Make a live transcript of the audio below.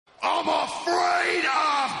afraid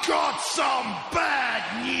I've got some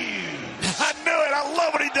bad news. I knew it. I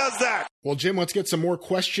love when he does that. Well, Jim, let's get some more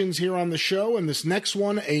questions here on the show. And this next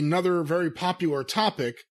one, another very popular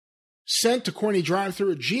topic, sent to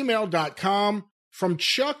cornydrivethru@gmail.com from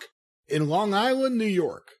Chuck in Long Island, New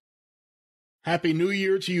York. Happy New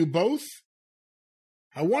Year to you both.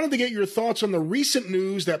 I wanted to get your thoughts on the recent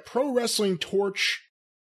news that the Pro Wrestling Torch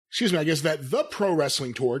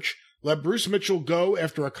let Bruce Mitchell go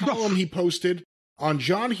after a column he posted on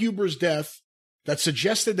John Huber's death that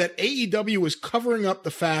suggested that AEW was covering up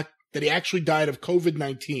the fact that he actually died of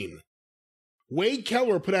COVID-19. Wade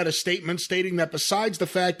Keller put out a statement stating that besides the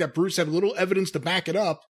fact that Bruce had little evidence to back it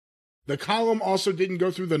up, the column also didn't go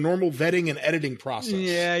through the normal vetting and editing process.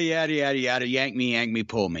 Yeah, yada, yada, yada, yank me,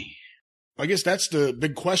 pull me. I guess that's the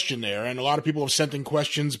big question there, and a lot of people have sent in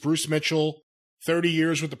questions. Bruce Mitchell, 30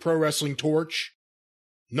 years with the Pro Wrestling Torch,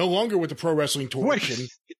 no longer with the Pro Wrestling Torch. Wait, and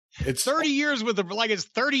it's 30 years with it's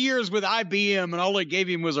 30 years with IBM, and all they gave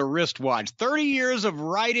him was a wristwatch. 30 years of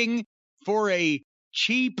writing for a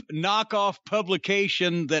cheap knockoff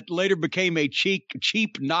publication that later became a cheap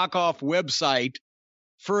knockoff website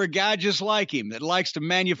for a guy just like him that likes to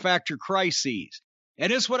manufacture crises.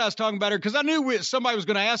 And this is what I was talking about here, because I knew somebody was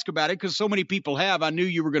going to ask about it, because so many people have. I knew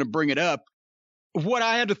you were going to bring it up. What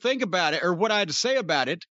I had to think about it, or what I had to say about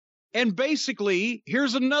it. And basically,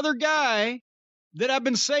 here's another guy that I've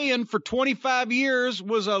been saying for 25 years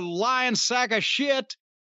was a lying sack of shit.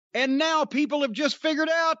 And now people have just figured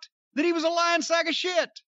out that he was a lying sack of shit.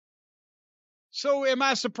 So am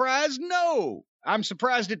I surprised? No. I'm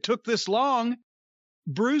surprised it took this long.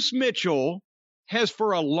 Bruce Mitchell has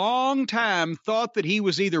for a long time thought that he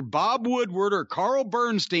was either Bob Woodward or Carl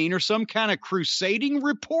Bernstein or some kind of crusading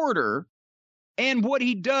reporter. And what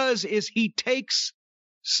he does is he takes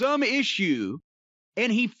some issue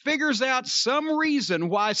and he figures out some reason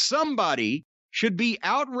why somebody should be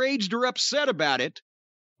outraged or upset about it,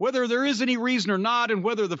 whether there is any reason or not, and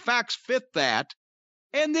whether the facts fit that,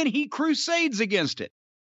 and then he crusades against it.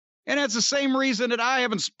 And that's the same reason that I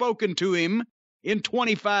haven't spoken to him in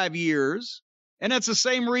 25 years, and that's the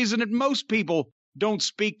same reason that most people don't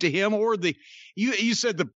speak to him, or you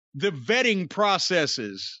said the vetting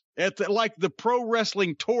processes. Like the Pro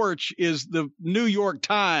Wrestling Torch is the New York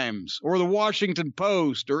Times or the Washington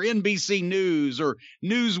Post or NBC News or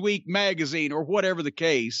Newsweek magazine or whatever the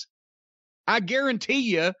case. I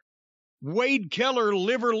guarantee you, Wade Keller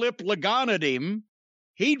liver lip laganted him.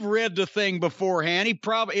 He'd read the thing beforehand.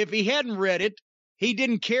 If he hadn't read it, he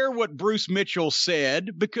didn't care what Bruce Mitchell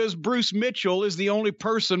said, because Bruce Mitchell is the only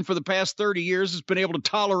person for the past 30 years that's been able to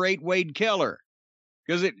tolerate Wade Keller.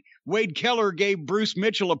 Because Wade Keller gave Bruce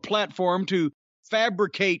Mitchell a platform to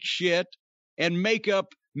fabricate shit and make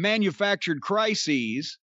up manufactured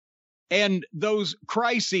crises. And those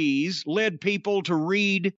crises led people to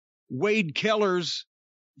read Wade Keller's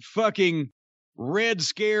fucking Red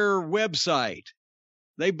Scare website.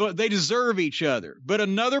 They deserve each other. But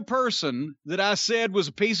another person that I said was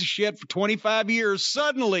a piece of shit for 25 years,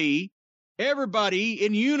 suddenly everybody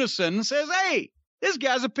in unison says, hey, this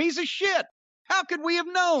guy's a piece of shit. How could we have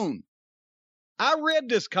known? I read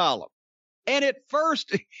this column, and at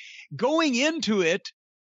first, going into it,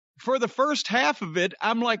 for the first half of it,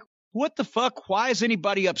 I'm like, what the fuck? Why is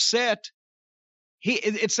anybody upset?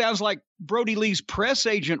 It sounds like Brody Lee's press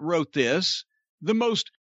agent wrote this, the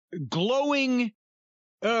most glowing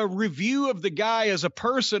review of the guy as a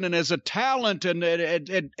person and as a talent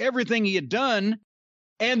and everything he had done.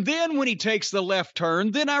 And then when he takes the left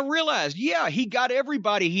turn, then I realized, yeah, he got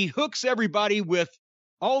everybody. He hooks everybody with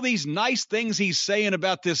all these nice things he's saying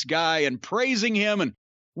about this guy and praising him. And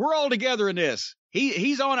we're all together in this.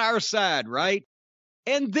 He's on our side, right?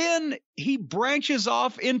 And then he branches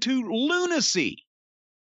off into lunacy.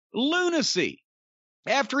 Lunacy.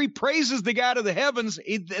 After he praises the guy to the heavens,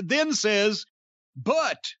 he then says,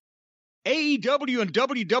 but AEW and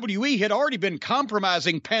WWE had already been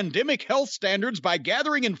compromising pandemic health standards by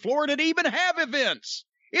gathering in Florida to even have events.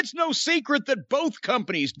 It's no secret that both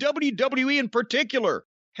companies, WWE in particular,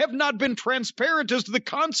 have not been transparent as to the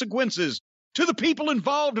consequences to the people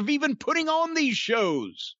involved of even putting on these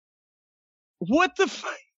shows. What the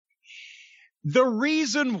fuck? The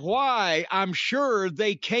reason why I'm sure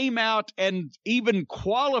they came out and even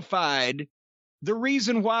qualified the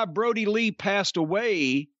reason why Brody Lee passed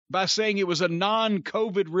away by saying it was a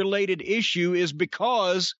non-COVID related issue is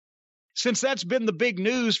because since that's been the big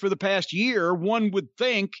news for the past year, one would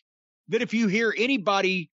think that if you hear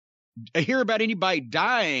about anybody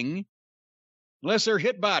dying, unless they're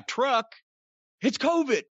hit by a truck, it's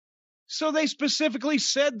COVID. So they specifically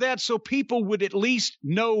said that so people would at least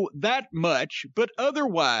know that much. But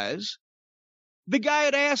otherwise, The guy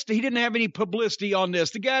had asked, he didn't have any publicity on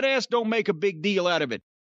this. The guy had asked, don't make a big deal out of it.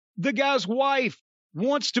 The guy's wife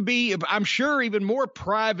wants to be, I'm sure, even more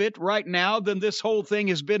private right now than this whole thing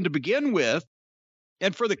has been to begin with.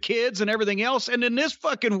 And for the kids and everything else. And then this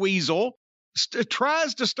fucking weasel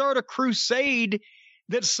tries to start a crusade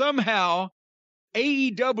that somehow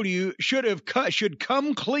AEW should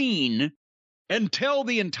come clean and tell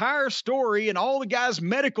the entire story and all the guy's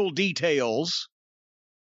medical details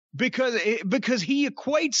because he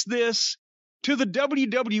equates this to the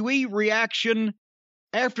WWE reaction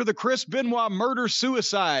after the Chris Benoit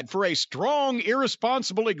murder-suicide for a strong,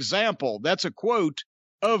 irresponsible example. That's a quote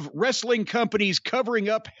of wrestling companies covering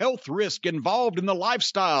up health risk involved in the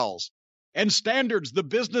lifestyles and standards the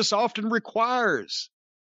business often requires.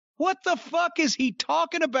 What the fuck is he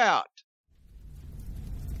talking about?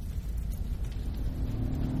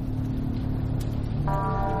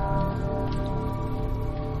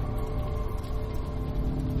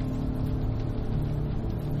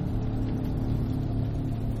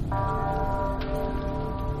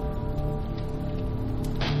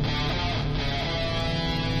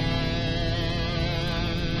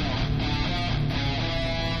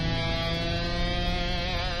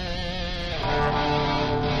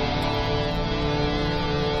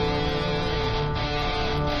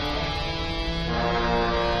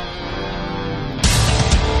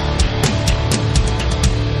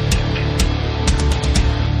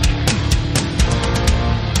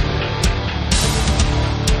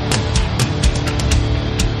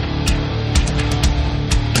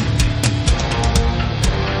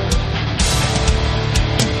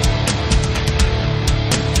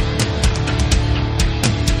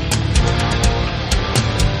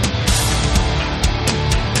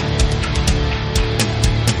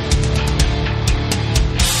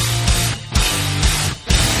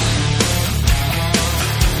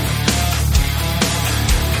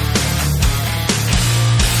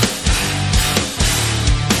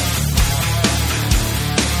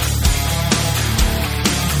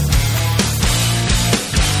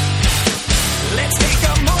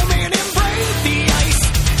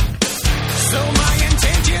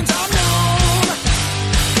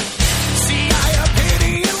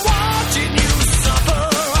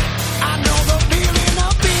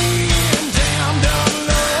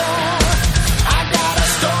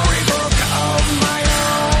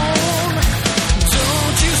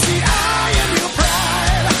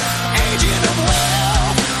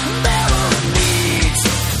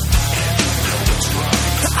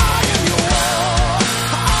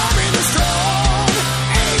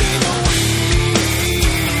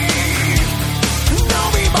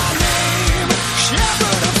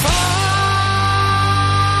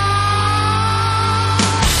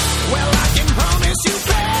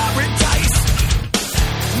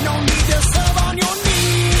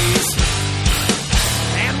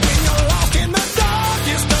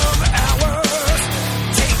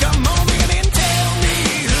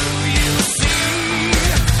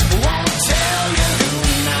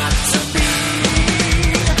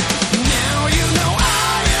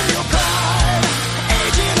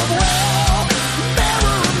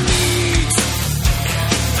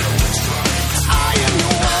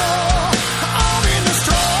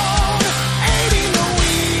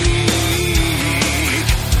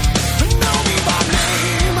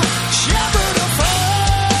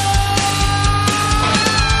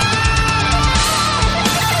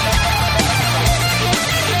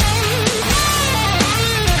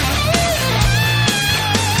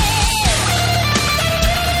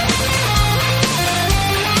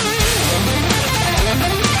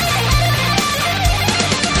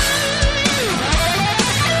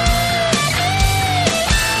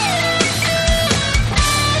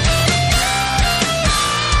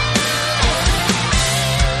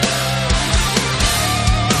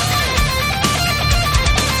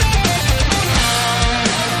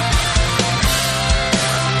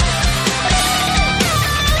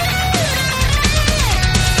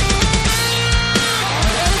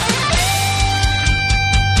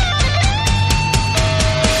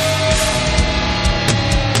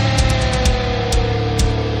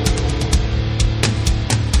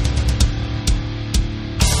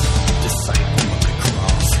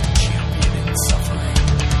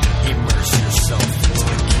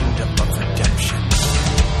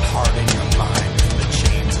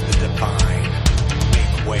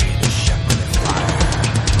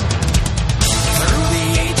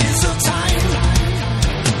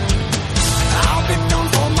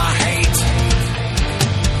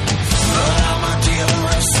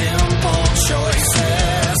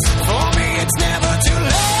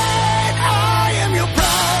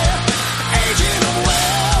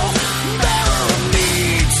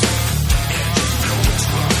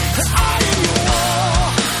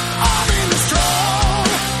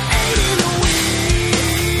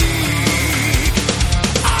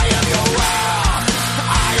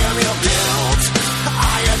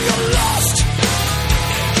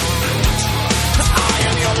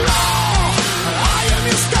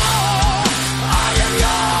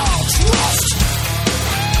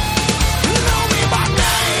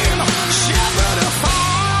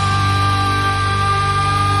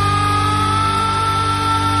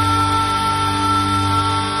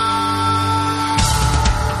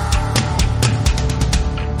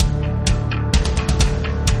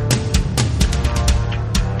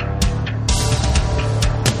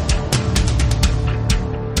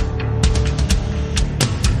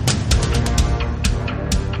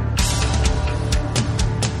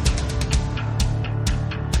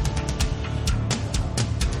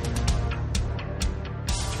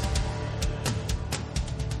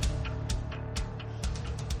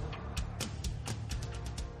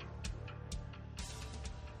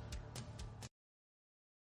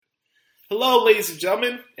 Hello, ladies and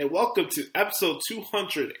gentlemen, and welcome to episode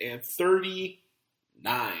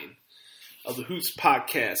 239 of the Hoots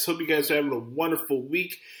podcast. Hope you guys are having a wonderful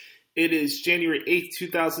week. It is January 8th,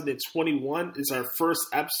 2021. It's our first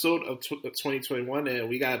episode of 2021, and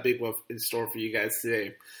we got a big one in store for you guys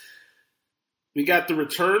today. We got the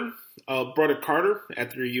return of Brother Carter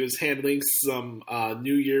after he was handling some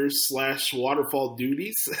New Year's / waterfall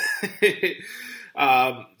duties.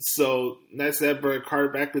 So nice to have Brother Carter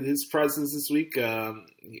back with his presence this week.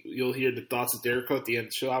 You'll hear the thoughts of Jericho at the end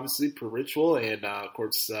of the show, obviously, per ritual, and of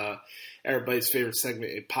course, everybody's favorite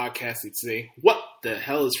segment in podcasting today. What the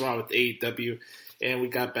hell is wrong with AEW? And we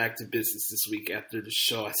got back to business this week after the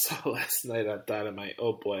show I saw last night on Dynamite.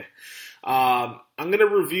 Oh boy. I'm going to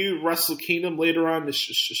review Wrestle Kingdom later on the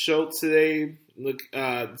show today. Look,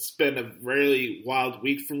 it's been a really wild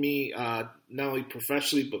week for me, not only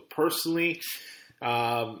professionally but personally.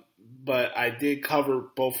 But I did cover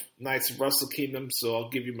both nights of Wrestle Kingdom, so I'll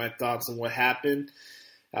give you my thoughts on what happened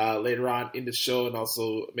later on in the show, and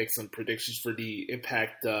also make some predictions for the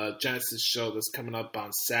Impact Genesis show that's coming up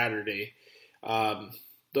on Saturday.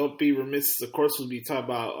 Don't be remiss, of course, we'll be talking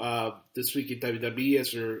about this week in WWE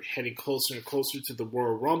as we're heading closer and closer to the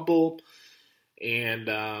Royal Rumble. And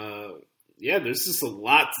yeah, there's just a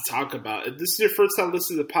lot to talk about. If this is your first time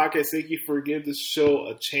listening to the podcast, thank you for giving this show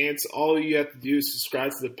a chance. All you have to do is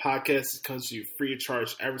subscribe to the podcast. It comes to you free of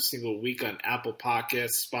charge every single week on Apple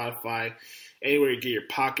Podcasts, Spotify, anywhere you get your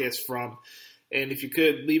podcast from. And if you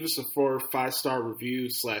could, leave us a 4 or 5-star review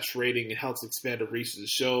 / rating. It helps expand the reach of the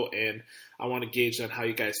show. And I want to gauge on how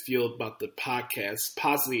you guys feel about the podcast,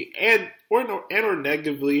 positively or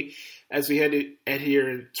negatively, as we head here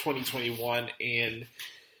in 2021. And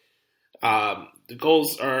the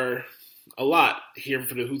goals are a lot here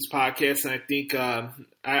for the Hoots podcast. And I think I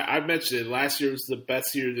mentioned it. Last year was the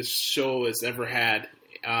best year this show has ever had.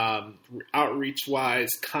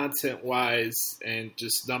 Outreach-wise, content-wise, and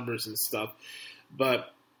just numbers and stuff.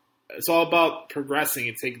 But it's all about progressing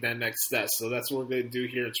and taking that next step. So that's what we're going to do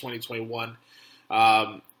here in 2021.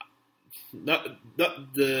 The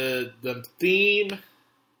theme,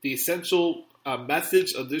 the essential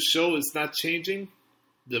message of this show is not changing.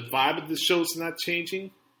 The vibe of the show is not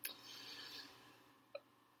changing.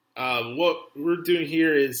 What we're doing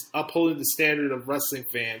here is upholding the standard of wrestling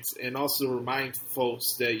fans and also reminding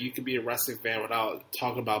folks that you can be a wrestling fan without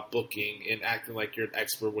talking about booking and acting like you're an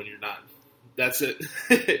expert when you're not. That's it.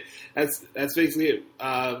 That's basically it.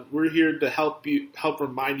 We're here to help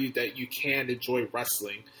remind you that you can enjoy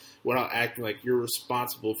wrestling without acting like you're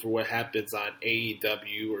responsible for what happens on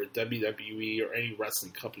AEW or WWE or any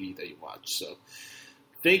wrestling company that you watch. So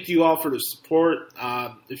thank you all for the support.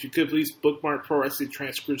 If you could, please bookmark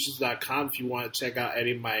ProWrestlingTranscriptions.com if you want to check out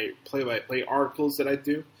any of my play-by-play articles that I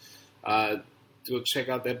do. Go check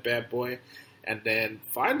out that bad boy. And then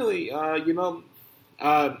finally, I'm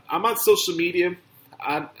on social media.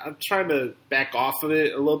 I'm trying to back off of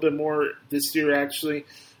it a little bit more this year, actually.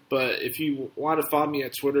 But if you want to follow me on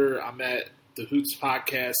Twitter, I'm at the Hoots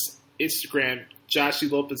Podcast. Instagram,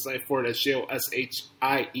 Joshie Lopez 94. That's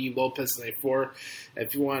JOSHIE Lopez 94.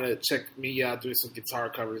 If you want to check me out doing some guitar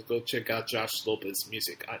covers, go check out Josh Lopez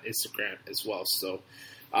Music on Instagram as well. So,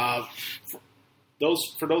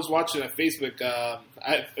 for those watching on Facebook,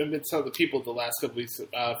 I've been telling the people the last couple weeks.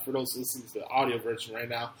 For those listening to the audio version right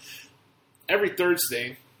now, every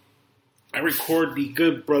Thursday I record the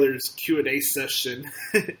Good Brothers Q&A session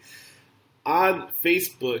on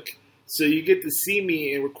Facebook. So you get to see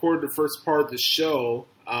me and record the first part of the show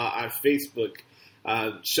on Facebook.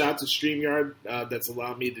 Shout out to StreamYard that's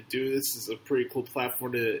allowed me to do this. It's a pretty cool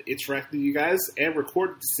platform to interact with you guys and record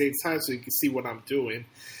at the same time so you can see what I'm doing.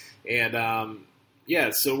 And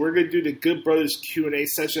yeah, so we're going to do the Good Brothers Q&A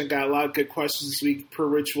session. Got a lot of good questions this week per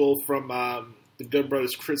ritual from the Good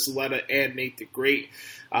Brothers Chris Aletta and Nate the Great.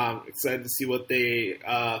 Excited to see what they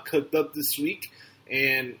cooked up this week.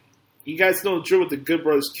 And you guys know the drill with the Good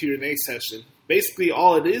Brothers Q&A session. Basically,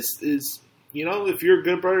 all it is, if you're a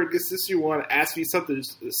good brother against this, you want to ask me something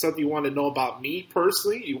you want to know about me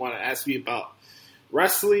personally. You want to ask me about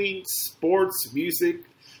wrestling, sports, music,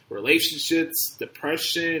 relationships,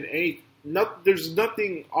 depression, there's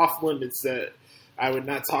nothing off limits that I would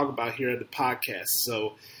not talk about here on the podcast.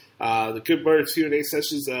 So the Good Brothers Q&A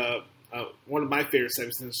session is one of my favorite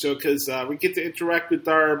segments in the show because we get to interact with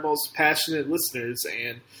our most passionate listeners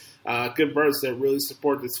and good brothers that really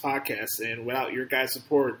support this podcast. And without your guys'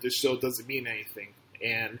 support, this show doesn't mean anything.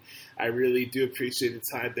 And I really do appreciate the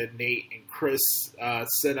time that Nate and Chris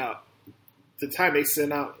sent out. The time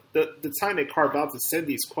they carved out to send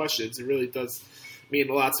these questions. It really does mean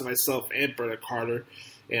a lot to myself and Brother Carter.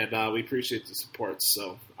 And we appreciate the support.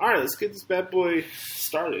 So, all right, let's get this bad boy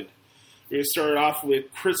started. We're going to start off with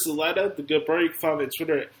Chris Zaletta, the good brother. You can find him on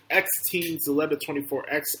Twitter at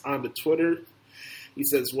XTeamZaletta24X on the Twitter. He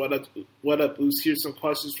says, what up, Oos? Here's some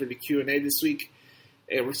questions for the Q&A this week.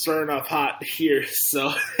 And we're starting off hot here.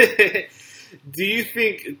 So, do you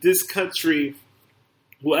think this country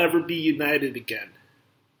will ever be united again?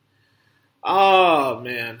 Oh,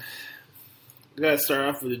 man. I got to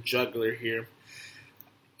start off with a juggler here.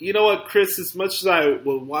 You know what, Chris? As much as I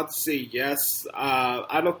would want to say yes,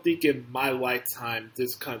 I don't think in my lifetime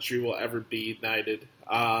this country will ever be united.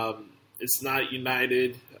 It's not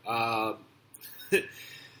united.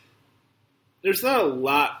 There's not a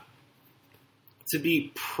lot to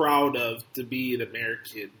be proud of to be an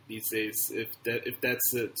American these days. If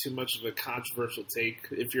that's too much of a controversial take,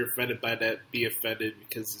 if you're offended by that, be offended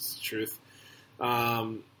because it's the truth.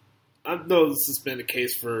 I know this has been the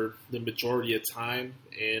case for the majority of time,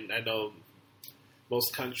 and I know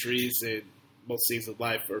most countries and most things in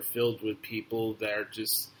life are filled with people that are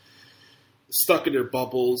just stuck in their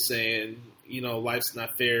bubbles and, you know, life's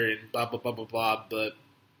not fair and blah, blah, blah, blah, blah. But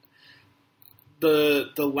the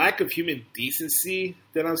lack of human decency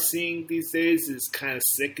that I'm seeing these days is kind of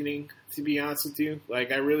sickening, to be honest with you.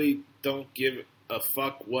 Like, I really don't give a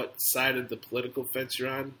fuck what side of the political fence you're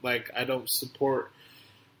on. Like, I don't support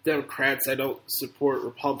Democrats, I don't support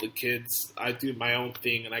Republicans. I do my own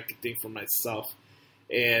thing, and I can think for myself.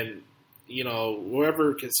 And, you know,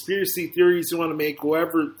 whatever conspiracy theories you want to make,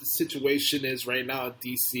 whatever the situation is right now in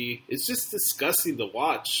D.C., it's just disgusting to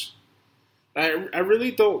watch. I really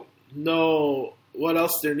don't know what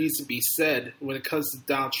else there needs to be said when it comes to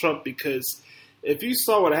Donald Trump, because if you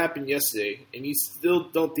saw what happened yesterday and you still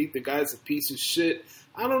don't think the guy's a piece of shit,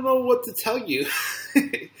 I don't know what to tell you.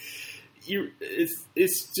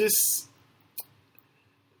 It's just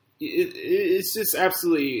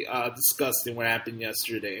absolutely disgusting what happened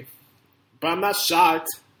yesterday. But I'm not shocked.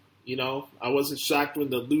 You know, I wasn't shocked when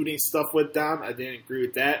the looting stuff went down. I didn't agree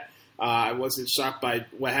with that. I wasn't shocked by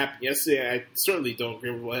what happened yesterday. I certainly don't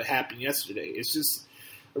agree with what happened yesterday. It's just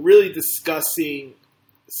a really disgusting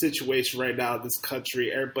situation right now in this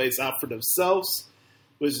country. Everybody's out for themselves,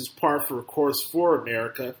 which is par for the course for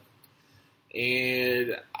America.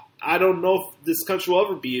 And I don't know if this country will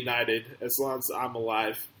ever be united as long as I'm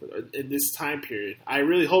alive in this time period. I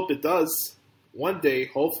really hope it does one day,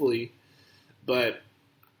 hopefully. But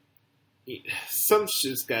some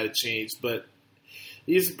shit's got to change. But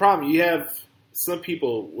here's the problem. You have some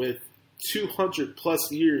people with 200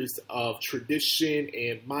 plus years of tradition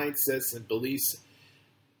and mindsets and beliefs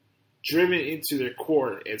driven into their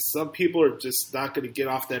core. And some people are just not going to get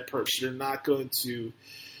off that perch. They're not going to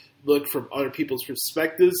look from other people's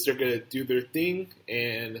perspectives. They're going to do their thing,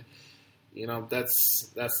 and you know, that's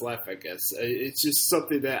life, I guess. It's just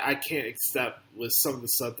something that I can't accept with some of the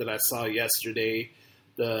stuff that I saw yesterday.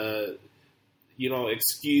 The, you know,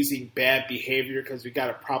 excusing bad behavior because we got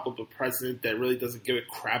a probable president that really doesn't give a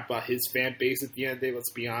crap about his fan base at the end of the day.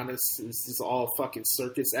 Let's be honest. This is all a fucking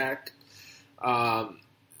circus act.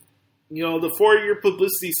 You know, the 4-year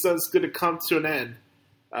publicity stunt's going to come to an end.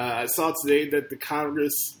 I saw today that the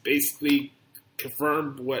Congress basically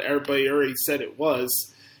confirmed what everybody already said it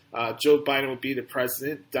was. Joe Biden will be the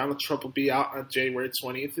president. Donald Trump will be out on January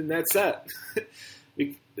 20th, and that's that.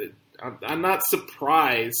 I'm not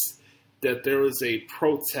surprised that there was a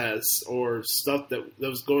protest or stuff that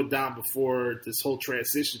was going down before this whole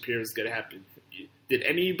transition period was going to happen. Did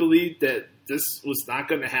any of you believe that this was not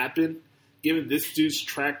going to happen, given this dude's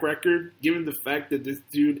track record, given the fact that this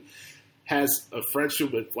dude has a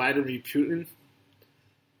friendship with Vladimir Putin?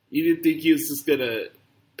 You didn't think he was just going to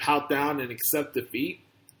pout down and accept defeat?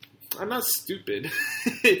 I'm not stupid.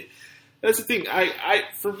 That's the thing.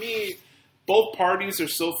 For me, both parties are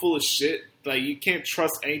so full of shit. Like, you can't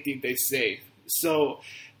trust anything they say. So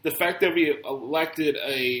the fact that we elected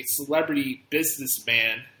a celebrity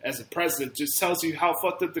businessman as a president just tells you how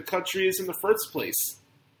fucked up the country is in the first place.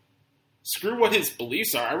 Screw what his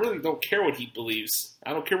beliefs are. I really don't care what he believes.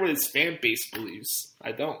 I don't care what his fan base believes.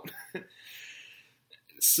 I don't.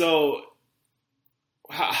 So,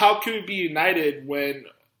 how can we be united when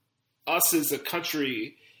us as a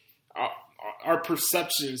country, our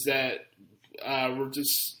perceptions that we're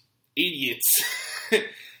just idiots and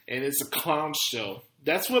it's a clown show?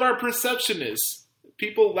 That's what our perception is.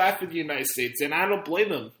 People laugh at the United States, and I don't blame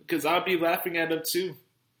them, because I'll be laughing at them too.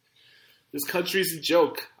 This country's a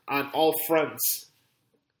joke on all fronts.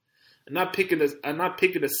 I'm not picking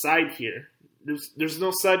a side here. There's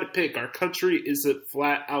no side to pick. Our country is a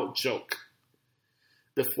flat out joke.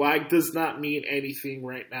 The flag does not mean anything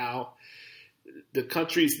right now. The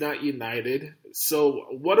country's not united. So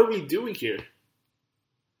what are we doing here?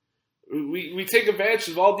 We take advantage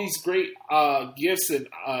of all these great gifts and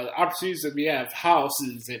opportunities that we have,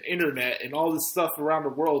 houses and internet and all this stuff around the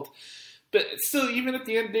world. But still, even at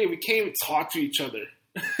the end of the day, we can't even talk to each other.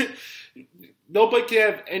 Nobody can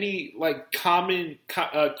have any common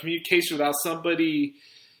communication without somebody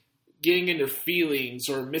getting in their feelings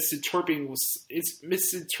or misinterpreting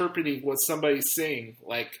what somebody's saying.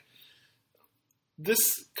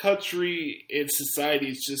 This country and society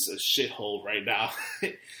is just a shithole right now.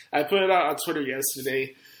 I put it out on Twitter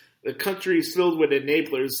yesterday. The country is filled with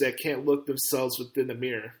enablers that can't look themselves within the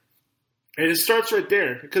mirror. And it starts right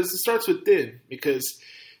there, because it starts within. Because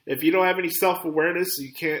if you don't have any self-awareness,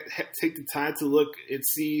 you can't take the time to look and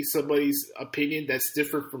see somebody's opinion that's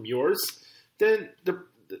different from yours, then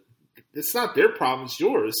it's not their problem, it's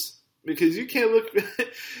yours. Because you can't look...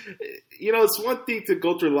 it's one thing to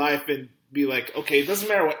go through life and be like, okay, it doesn't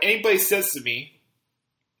matter what anybody says to me.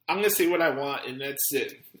 I'm going to say what I want, and that's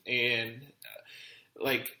it. And,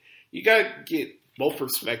 you got to get both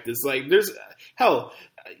perspectives.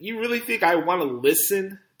 You really think I want to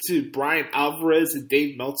listen to Brian Alvarez and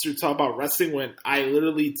Dave Meltzer talk about wrestling when I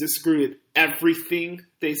literally disagree with everything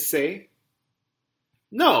they say?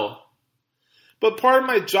 No. But part of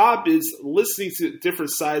my job is listening to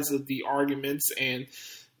different sides of the arguments and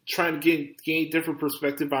trying to gain different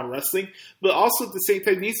perspective on wrestling. But also at the same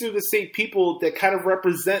time, these are the same people that kind of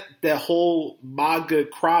represent the whole MAGA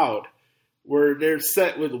crowd, where they're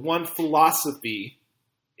set with one philosophy,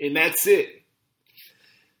 and that's it.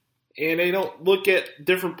 And they don't look at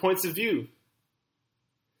different points of view.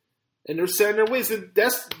 And they're set in their ways, and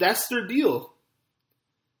that's their deal.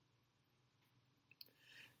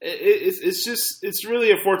 It's really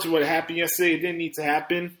unfortunate what happened yesterday. It didn't need to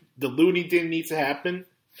happen. The looting didn't need to happen.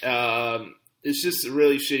 It's just a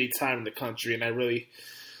really shitty time in the country, and I really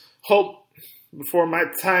hope before my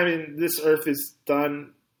time in this earth is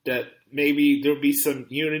done that maybe there'll be some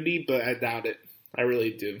unity, but I doubt it. I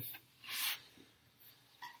really do.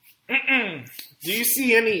 Do you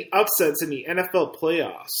see any upsets in the NFL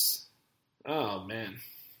playoffs? Oh, man.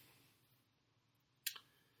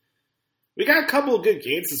 We got a couple of good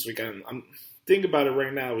games this weekend. I'm thinking about it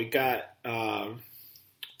right now. We got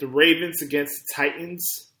the Ravens against the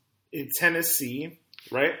Titans in Tennessee,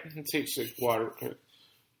 right? I'll take some water.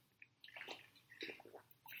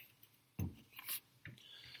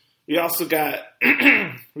 We also got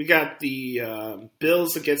the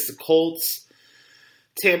Bills against the Colts,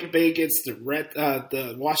 Tampa Bay against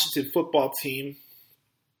the Washington football team.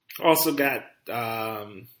 Also got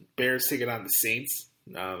Bears taking on the Saints.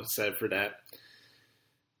 I'm excited for that.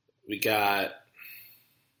 We got... I'm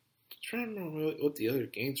trying to remember what the other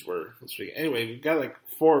games were this week. Anyway, we got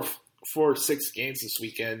four or six games this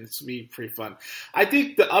weekend. It's going to be pretty fun. I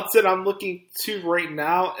think the upset I'm looking to right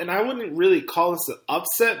now, and I wouldn't really call this an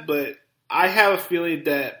upset, but I have a feeling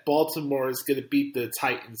that Baltimore is going to beat the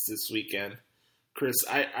Titans this weekend. Chris,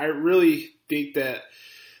 I really think that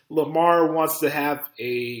Lamar wants to have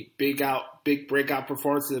a big breakout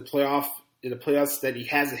performance in the playoffs that he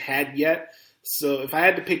hasn't had yet. So if I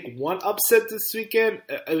had to pick one upset this weekend,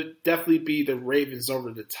 it would definitely be the Ravens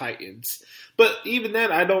over the Titans. But even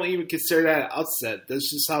then, I don't even consider that an upset.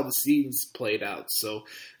 That's just how the season's played out. So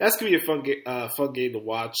that's going to be a fun game to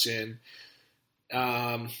watch. And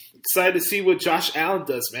excited to see what Josh Allen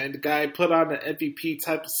does, man. The guy put on an MVP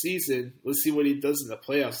type of season. Let's see what he does in the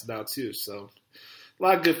playoffs now, too. So a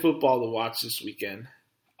lot of good football to watch this weekend.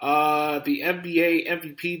 The NBA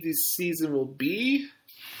MVP this season will be...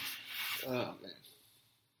 Oh, man.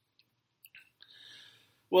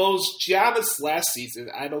 Well, it was Giannis last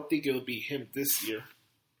season. I don't think it'll be him this year.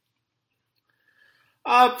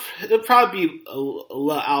 It'll probably be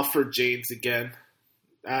Alfred James again.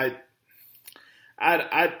 I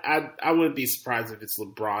wouldn't be surprised if it's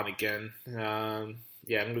LeBron again.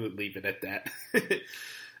 Yeah, I'm going to leave it at that. I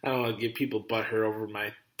don't want to give people butthurt over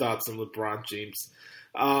my thoughts on LeBron James.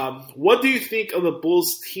 What do you think of the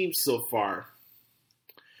Bulls team so far?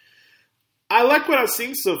 I like what I've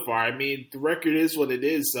seen so far. I mean, the record is what it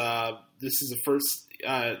is. This is the first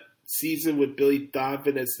season with Billy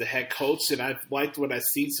Donovan as the head coach, and I've liked what I've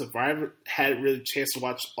seen so far. I haven't had really a chance to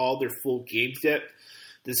watch all their full games yet.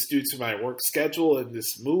 This is due to my work schedule and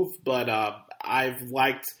this move, but I've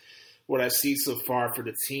liked what I've seen so far for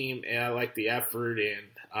the team, and I like the effort. And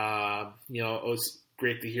it was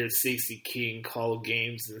great to hear Stacey King call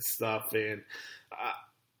games and stuff. And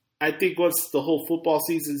I think once the whole football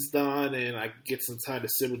season's done and I get some time to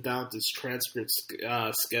sit down with this transcript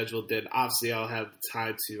schedule, then obviously I'll have the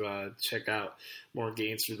time to check out more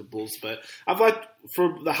games for the Bulls. But I've liked,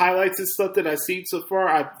 for the highlights and stuff that I've seen so far,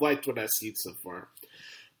 I've liked what I've seen so far.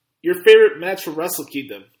 Your favorite match for Wrestle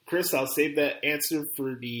Kingdom? Chris, I'll save that answer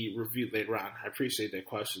for the review later on. I appreciate that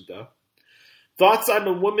question, though. Thoughts on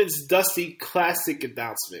the Women's Dusty Classic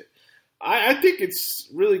announcement? I think it's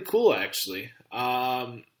really cool, actually.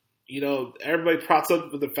 Everybody props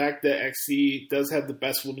up for the fact that XC does have the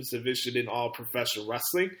best women's division in all professional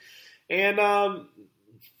wrestling. And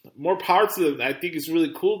more power to them. I think it's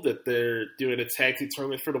really cool that they're doing a tag team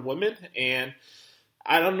tournament for the women. And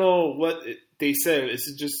I don't know what they said. Is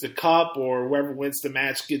it just the cup, or whoever wins the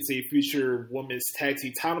match gets a future women's tag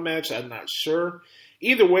team title match? I'm not sure.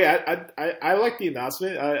 Either way, I like the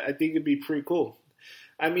announcement. I think it'd be pretty cool.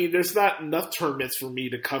 I mean, there's not enough tournaments for me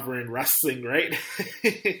to cover in wrestling, right?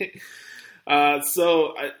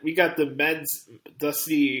 So we got the Men's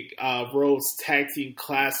Dusty Rhodes Tag Team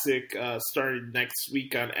Classic starting next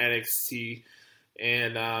week on NXT.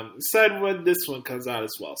 And excited when this one comes out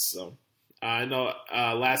as well. So I know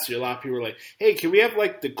last year a lot of people were like, hey, can we have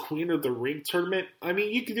like the Queen of the Ring tournament? I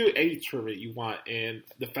mean, you can do any tournament you want. And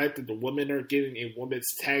the fact that the women are getting a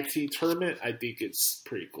women's tag team tournament, I think it's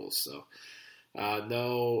pretty cool. So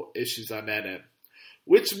no issues on that end.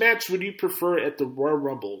 Which match would you prefer at the Royal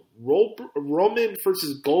Rumble? Roman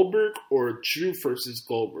versus Goldberg or Drew versus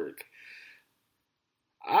Goldberg?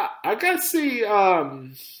 I gotta say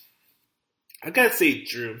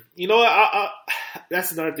Drew. You know what?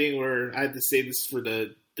 That's another thing where I had to say this for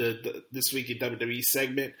the This Week in WWE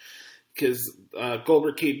segment, because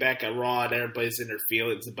Goldberg came back at Raw and everybody's in their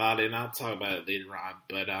feelings about it, and I'll talk about it later on.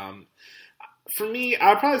 But for me,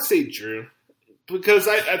 I'd probably say Drew. Because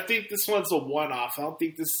I think this one's a one-off. I don't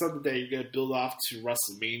think this is something that you're going to build off to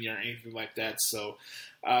WrestleMania or anything like that. So,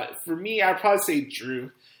 for me, I'd probably say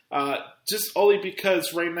Drew. Just only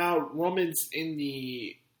because right now, Roman's in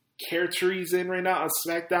the character he's in right now on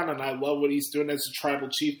SmackDown, and I love what he's doing as a tribal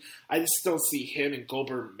chief. I just don't see him and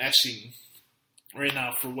Goldberg meshing right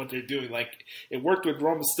now for what they're doing. Like, it worked with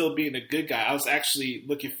Roman still being a good guy. I was actually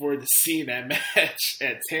looking forward to seeing that match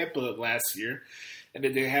at Tampa last year. And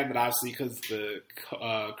they didn't have it, obviously, because of the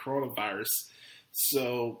coronavirus.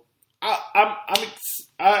 So I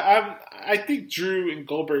think Drew and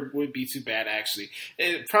Goldberg wouldn't be too bad, actually.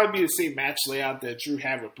 It'd probably be the same match layout that Drew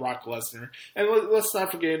had with Brock Lesnar. And let's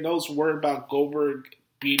not forget, those worried about Goldberg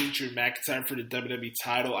beating Drew McIntyre for the WWE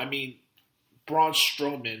title. I mean, Braun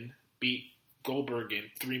Strowman beat Goldberg in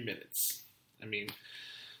 3 minutes. I mean,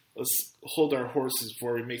 let's hold our horses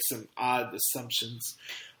before we make some odd assumptions.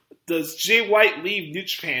 Does Jay White leave New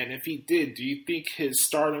Japan? If he did, do you think his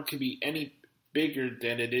stardom could be any bigger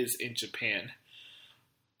than it is in Japan?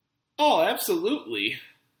 Oh, absolutely.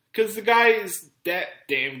 Because the guy is that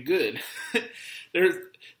damn good.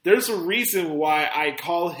 There's a reason why I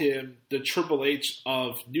call him the Triple H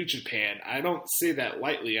of New Japan. I don't say that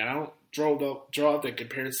lightly. I don't draw out that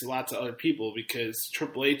comparison a lot to other people, because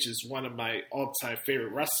Triple H is one of my all-time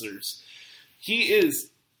favorite wrestlers. He is,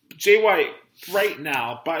 Jay White, right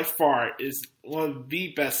now, by far, is one of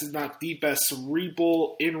the best, if not the best,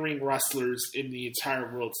 cerebral in-ring wrestlers in the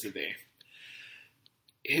entire world today.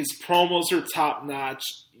 His promos are top-notch.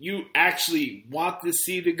 You actually want to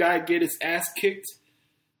see the guy get his ass kicked.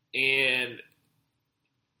 And,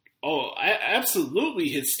 absolutely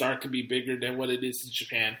his star could be bigger than what it is in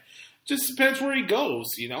Japan. Just depends where he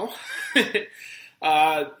goes, you know?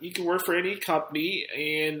 You can work for any company,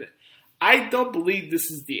 and I don't believe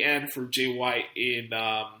this is the end for Jay White in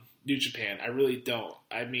New Japan. I really don't.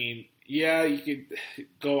 I mean, yeah, you could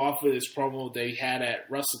go off with his promo that he had at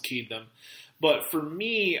Wrestle Kingdom. But for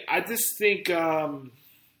me, I just think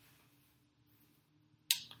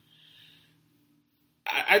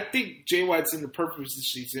I think Jay White's in the perfect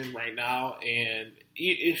position he's in right now. And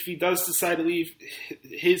if he does decide to leave,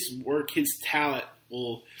 his work, his talent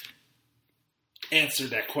will answer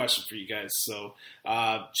that question for you guys. So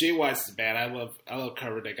Jay White's the man. I love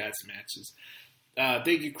covering that guy's matches.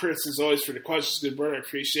 Thank you, Chris, as always, for the questions. Good brother. I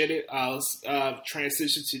appreciate it. Let's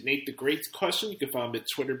transition to Nate the Great's question. You can find him at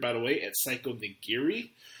Twitter, by the way, at Psycho Nagiri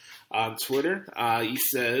on Twitter. He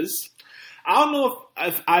says, I don't know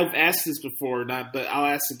if I've asked this before or not, but I'll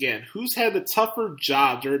ask again. Who's had the tougher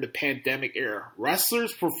job during the pandemic era?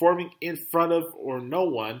 Wrestlers performing in front of or no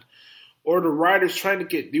one, or the writers trying to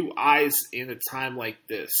get new eyes in a time like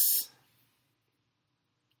this?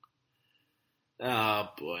 Oh,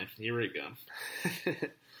 boy. Here we go.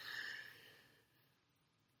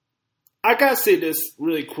 I gotta say this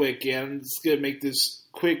really quick, and I'm just gonna make this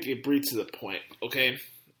quick and brief to the point, okay?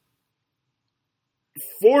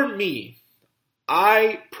 For me,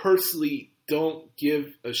 I personally don't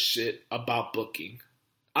give a shit about booking.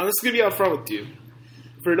 I'm just going to be upfront with you.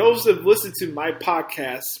 For those that have listened to my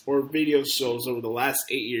podcasts or video shows over the last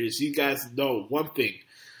 8 years, you guys know one thing.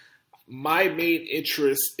 My main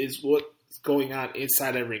interest is what's going on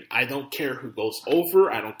inside the ring. I don't care who goes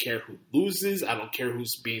over. I don't care who loses. I don't care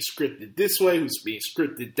who's being scripted this way, who's being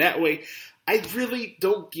scripted that way. I really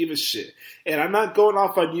don't give a shit. And I'm not going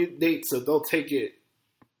off on you, Nate, so don't take it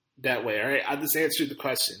that way, all right? I just answered the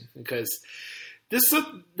question because this is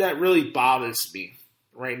something that really bothers me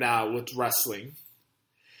right now with wrestling.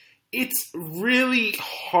 It's really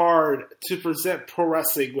hard to present pro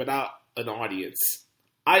wrestling without an audience.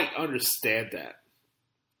 I understand that.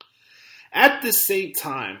 At the same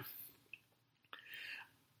time,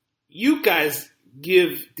 you guys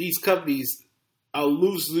give these companies a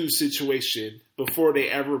lose-lose situation before they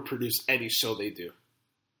ever produce any show they do.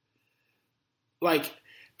 Like,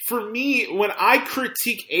 for me, when I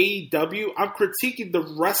critique AEW, I'm critiquing the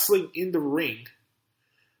wrestling in the ring.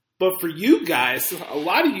 But for you guys, a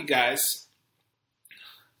lot of you guys,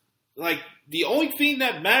 like, the only thing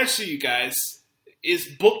that matters to you guys is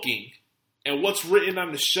booking and what's written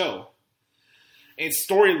on the show and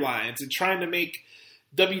storylines and trying to make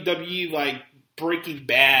WWE like Breaking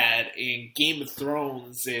Bad and Game of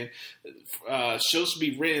Thrones and shows to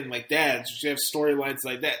be written like that. You have storylines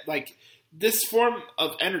like that. Like, this form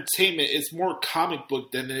of entertainment is more comic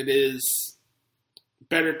book than it is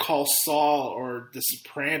Better Call Saul or The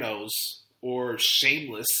Sopranos or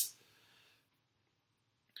Shameless.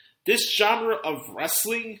 This genre of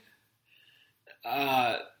wrestling,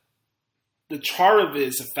 the charm of it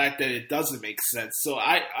is the fact that it doesn't make sense. So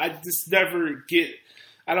I just never get,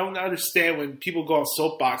 I don't understand when people go on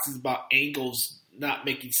soapboxes about angles not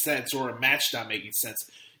making sense or a match not making sense.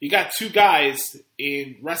 You got two guys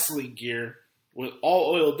in wrestling gear with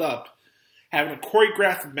all oiled up having a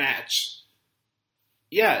choreographed match.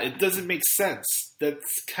 Yeah, it doesn't make sense.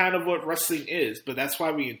 That's kind of what wrestling is, but that's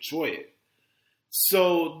why we enjoy it.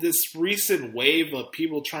 So this recent wave of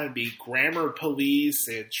people trying to be grammar police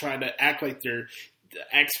and trying to act like they're the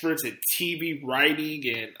experts at TV writing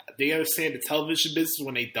and they understand the television business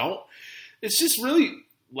when they don't, it's just really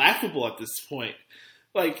laughable at this point.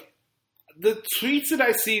 Like, the tweets that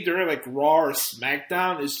I see during like Raw or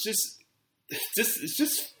SmackDown is it's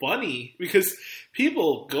just funny because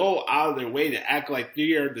people go out of their way to act like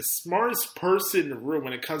they are the smartest person in the room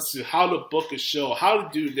when it comes to how to book a show, how to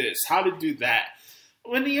do this, how to do that.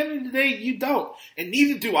 When at the end of the day, you don't. And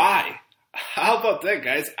neither do I. How about that,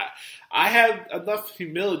 guys? I have enough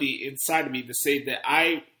humility inside of me to say that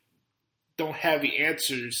I don't have the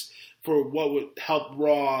answers for what would help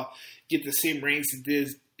Raw get the same ratings it did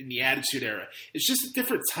in the Attitude Era. It's just a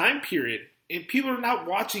different time period. And people are not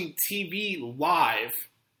watching TV live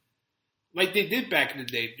like they did back in the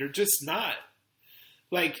day. They're just not.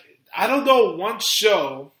 Like, I don't know one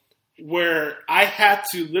show where I had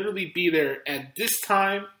to literally be there at this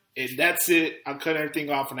time, and that's it. I'm cutting everything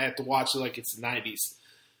off, and I have to watch it like it's the 90s.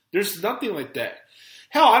 There's nothing like that.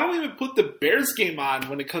 Hell, I don't even put the Bears game on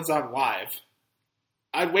when it comes on live.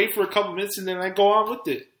 I'd wait for a couple minutes, and then I go on with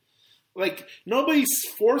it. Like, nobody's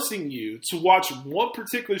forcing you to watch one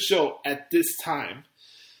particular show at this time.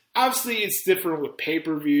 Obviously, it's different with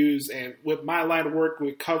pay-per-views, and with my line of work,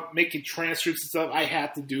 with making transcripts and stuff, I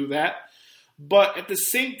have to do that. But at the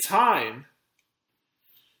same time,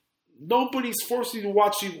 nobody's forcing you to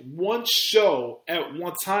watch one show at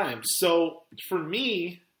one time. So, for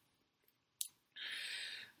me,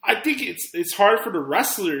 I think it's hard for the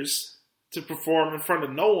wrestlers to perform in front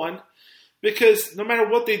of no one. Because no matter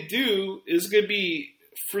what they do, it's going to be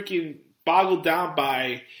freaking boggled down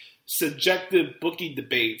by subjective booking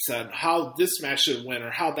debates on how this match should win or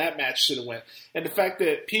how that match should have went. And the fact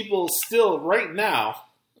that people still, right now,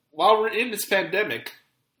 while we're in this pandemic,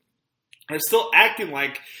 are still acting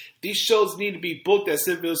like these shows need to be booked as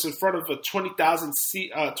if it was in front of a 20,000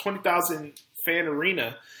 fan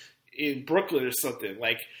arena in Brooklyn or something.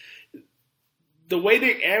 Like, the way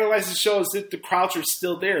they analyze the show is if the crowds are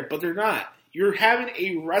still there, but they're not. You're having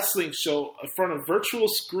a wrestling show in front of virtual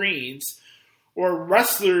screens or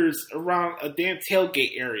wrestlers around a damn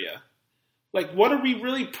tailgate area. Like, what are we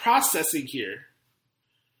really processing here?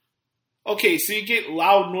 Okay, so you get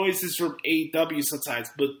loud noises from AEW sometimes,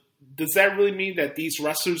 but does that really mean that these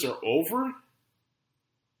wrestlers are over?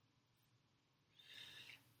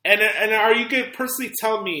 And are you going to personally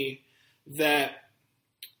tell me that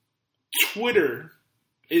Twitter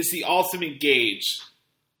is the ultimate gauge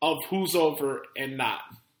of who's over and not?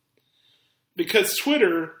 Because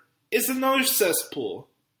Twitter is another cesspool.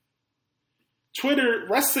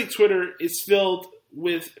 Wrestling Twitter is filled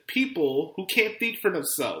with people who can't think for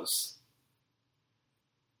themselves.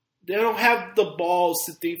 They don't have the balls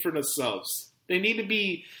to think for themselves. They need to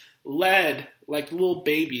be led like little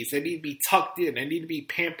babies. They need to be tucked in. They need to be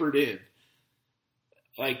pampered in.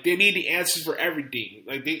 Like, they need the answers for everything.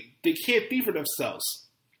 Like, they can't think for themselves.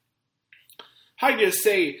 How are you going to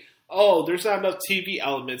say, oh, there's not enough TV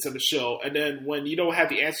elements in the show, and then when you don't have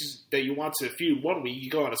the answers that you want to the feud one week, you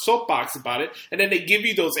go on a soapbox about it, and then they give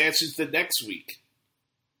you those answers the next week.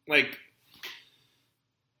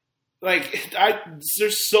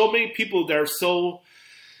 There's so many people that are so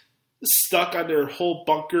stuck on their whole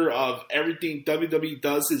bunker of everything WWE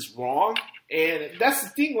does is wrong. And that's the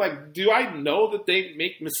thing, like, do I know that they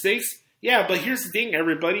make mistakes? Yeah, but here's the thing,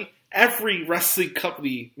 everybody. Every wrestling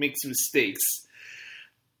company makes mistakes.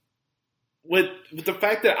 With the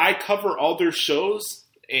fact that I cover all their shows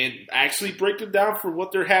and actually break them down for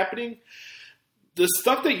what they're happening, the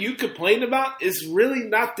stuff that you complain about is really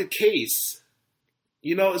not the case.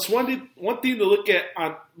 You know, it's one thing to look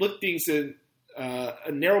things in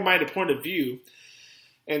a narrow-minded point of view,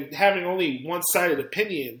 and having only one-sided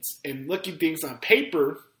opinions and looking things on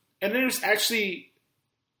paper, and there's actually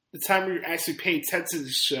the time where you're actually paying attention to the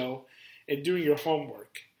show and doing your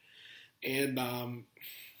homework. And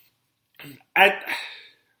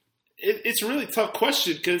it's a really tough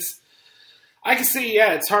question because I can say,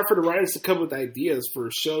 yeah, it's hard for the writers to come with ideas for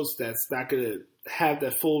shows that's not going to have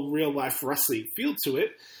that full real-life wrestling feel to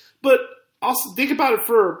it. But also think about it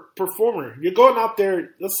for a performer. You're going out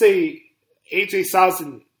there, let's say AJ Styles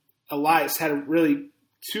and Elias had really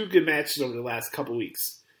two good matches over the last couple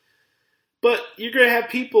weeks. But you're going to have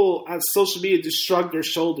people on social media just shrug their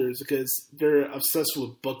shoulders because they're obsessed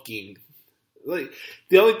with booking. Like,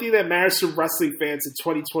 the only thing that matters to wrestling fans in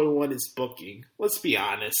 2021 is booking. Let's be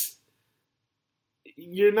honest.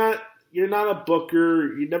 You're not a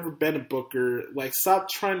booker. You've never been a booker. Like, stop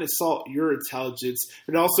trying to insult your intelligence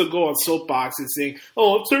and also go on soapbox and saying,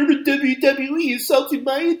 "Oh, I'm sorry, WWE insulting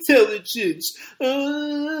my intelligence."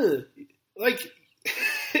 Like,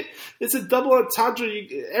 it's a double entendre.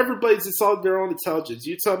 Everybody's insulting their own intelligence.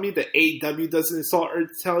 You tell me that AEW doesn't insult our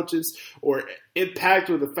intelligence or Impact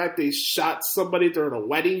or the fact they shot somebody during a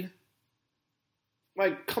wedding?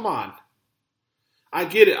 Like, come on. I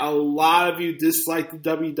get it. A lot of you dislike the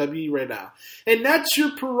WWE right now. And that's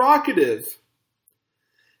your prerogative.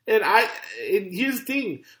 And here's the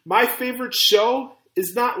thing. My favorite show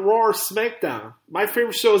is not Raw or SmackDown. My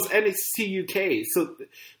favorite show is NXT UK. So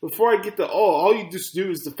before I get to, all you just do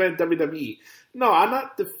is defend WWE. No, I'm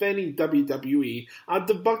not defending WWE. I'm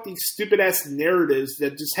debunking stupid-ass narratives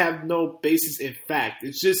that just have no basis in fact.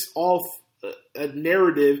 It's just all a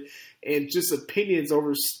narrative and just opinions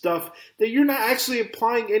over stuff that you're not actually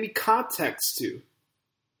applying any context to.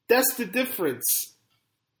 That's the difference.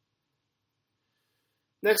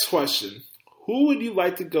 Next question. Who would you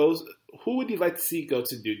like to see go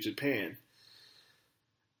to New Japan?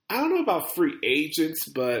 I don't know about free agents,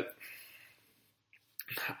 but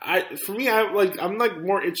I'm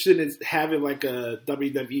more interested in having like a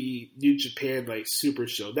WWE New Japan like super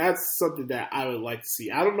show. That's something that I would like to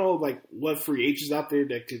see. I don't know like what free agents out there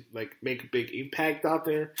that could like make a big impact out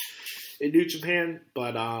there in New Japan,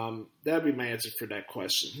 but that'd be my answer for that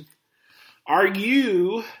question. Are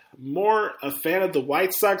you more a fan of the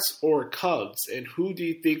White Sox or Cubs, and who do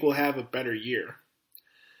you think will have a better year?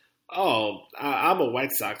 Oh, I'm a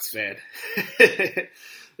White Sox fan.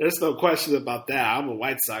 There's no question about that. I'm a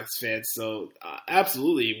White Sox fan, so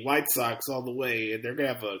absolutely White Sox all the way, and they're going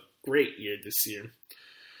to have a great year this year.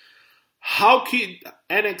 How can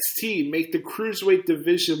NXT make the Cruiserweight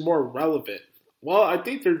division more relevant? Well, I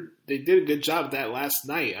think they did a good job of that last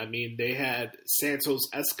night. I mean, they had Santos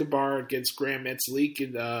Escobar against Grand Metalik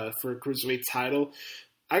for a Cruiserweight title.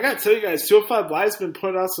 I got to tell you guys, 205 Live's been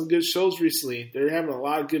putting out some good shows recently. They're having a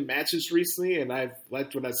lot of good matches recently, and I've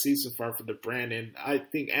liked what I've seen so far for the brand. And I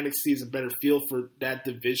think NXT is a better feel for that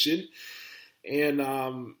division.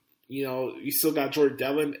 And, you still got Jordan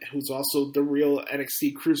Devlin, who's also the real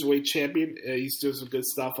NXT Cruiserweight champion. He's doing some good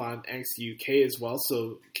stuff on NXT UK as well,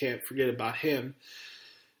 so can't forget about him.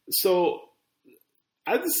 So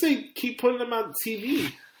I just say keep putting them on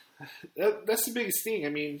TV. That's the biggest thing. I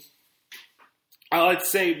mean, I like to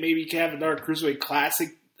say maybe you can have another Cruiserweight Classic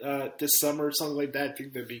this summer or something like that. I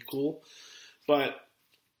think that'd be cool. But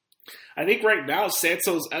I think right now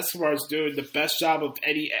Santos Escobar is doing the best job of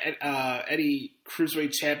any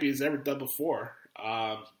Cruiserweight champion has ever done before.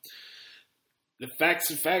 The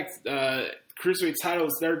fact, Cruiserweight title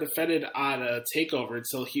was never defended on a takeover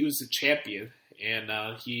until he was the champion, and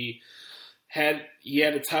he had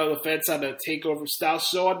a title defense on a takeover style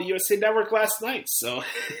show on the USA Network last night. So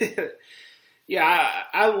Yeah,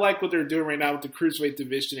 I like what they're doing right now with the Cruiserweight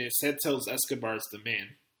division, and Santos Escobar is the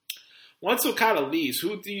man. Once Okada leaves,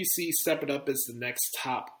 who do you see stepping up as the next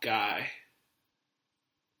top guy?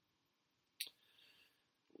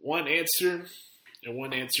 One answer, and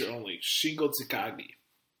one answer only. Shingo Takagi.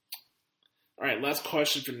 All right, last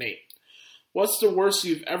question for Nate. What's the worst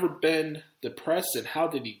you've ever been depressed, and how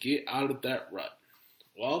did you get out of that rut?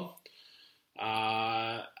 Well,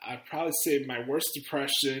 I'd probably say my worst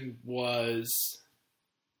depression wasn't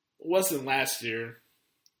last year.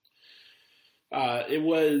 It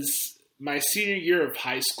was my senior year of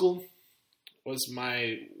high school was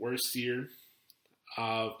my worst year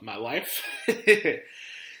of my life.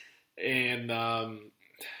 And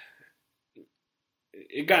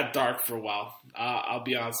it got dark for a while. I'll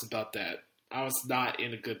be honest about that. I was not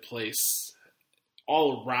in a good place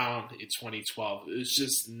all around in 2012. It was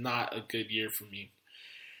just not a good year for me.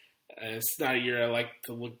 And it's not a year I like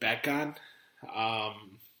to look back on.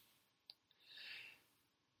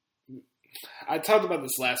 I talked about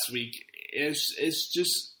this last week. It's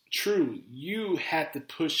just true. You had to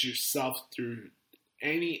push yourself through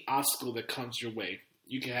any obstacle that comes your way.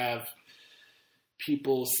 You can have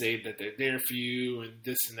people say that they're there for you and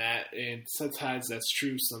this and that, and sometimes that's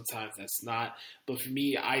true, sometimes that's not. But for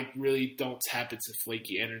me, I really don't tap into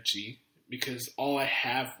flaky energy because all I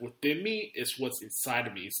have within me is what's inside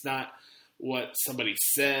of me. It's not what somebody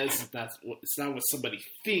says. It's not what somebody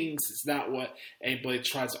thinks. It's not what anybody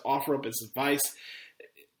tries to offer up as advice.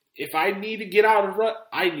 If I need to get out of the rut,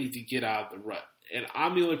 I need to get out of the rut. And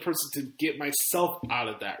I'm the only person to get myself out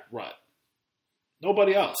of that rut.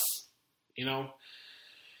 Nobody else. You know?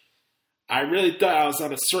 I really thought I was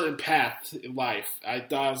on a certain path in life. I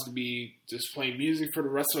thought I was going to be just playing music for the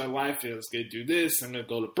rest of my life. And I was going to do this. I'm going to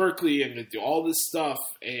go to Berkeley. I'm going to do all this stuff.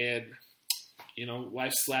 And, you know,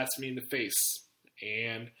 life slaps me in the face.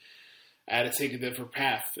 And I had to take a different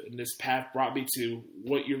path. And this path brought me to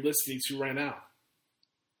what you're listening to right now.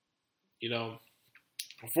 You know,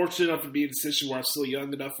 I'm fortunate enough to be in a position where I'm still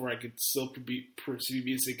young enough where I could still pursue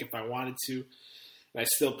music if I wanted to. And I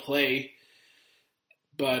still play.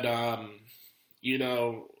 But, you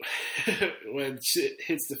know, when shit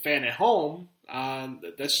hits the fan at home,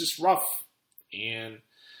 that's just rough. And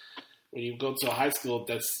when you go to a high school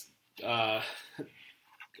that's a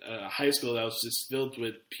high school that was just filled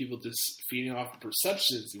with people just feeding off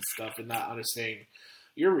perceptions and stuff and not understanding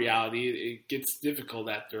your reality, it gets difficult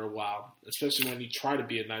after a while, especially when you try to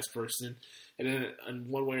be a nice person. And then in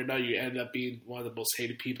one way or another, you end up being one of the most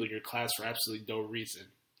hated people in your class for absolutely no reason.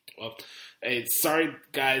 Well, hey, sorry,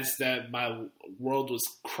 guys, that my world was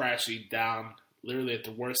crashing down literally at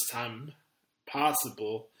the worst time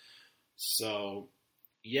possible. So,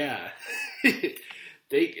 yeah.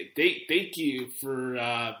 Thank you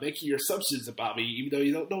for making your assumptions about me, even though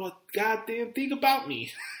you don't know a goddamn thing about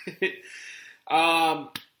me.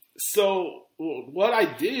 So what I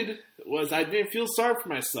did was I didn't feel sorry for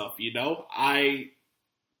myself, you know. I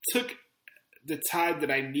took the time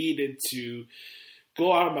that I needed to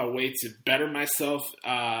go out of my way to better myself.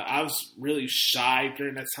 I was really shy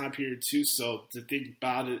during that time period too, so to think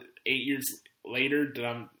about it 8 years later that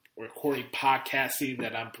I'm recording podcasting,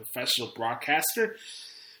 that I'm a professional broadcaster,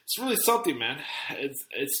 it's really something, man.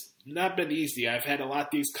 It's not been easy. I've had a lot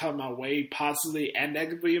of things come my way, positively and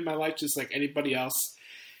negatively in my life, just like anybody else.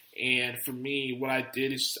 And for me, what I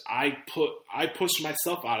did is I pushed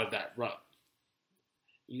myself out of that rut.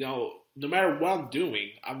 You know, no matter what I'm doing,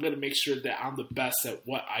 I'm going to make sure that I'm the best at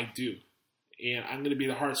what I do. And I'm going to be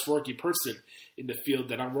the hardest working person in the field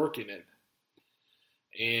that I'm working in.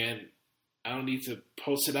 And I don't need to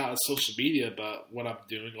post it out on social media about what I'm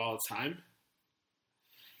doing all the time.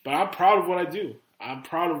 But I'm proud of what I do. I'm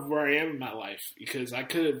proud of where I am in my life because I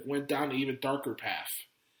could have went down an even darker path.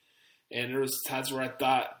 And there was times where I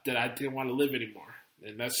thought that I didn't want to live anymore.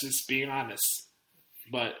 And that's just being honest.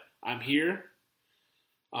 But I'm here.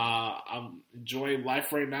 I'm enjoying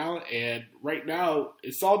life right now. And right now,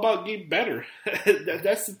 it's all about getting better.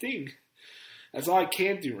 That's the thing. That's all I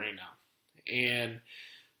can do right now. And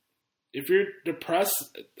if you're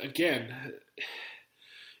depressed, again,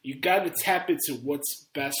 you got to tap into what's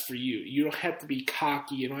best for you. You don't have to be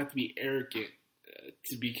cocky. You don't have to be arrogant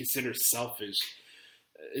to be considered selfish.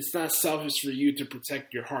 It's not selfish for you to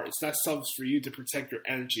protect your heart. It's not selfish for you to protect your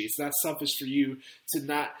energy. It's not selfish for you to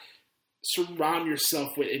not surround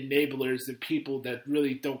yourself with enablers and people that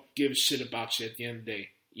really don't give a shit about you at the end of the day.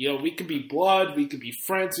 You know, we could be blood, we could be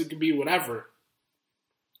friends, we could be whatever.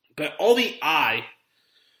 But only I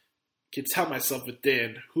can tell myself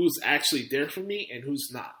within who's actually there for me and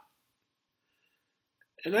who's not.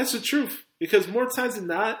 And that's the truth. Because more times than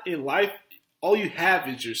not in life, all you have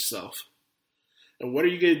is yourself. And what are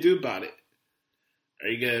you going to do about it? Are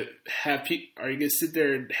you going to sit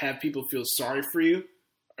there and have people feel sorry for you?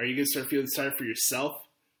 Are you going to start feeling sorry for yourself?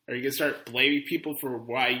 Are you going to start blaming people for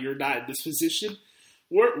why you're not in this position?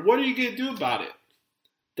 What are you going to do about it?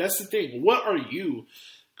 That's the thing. What are you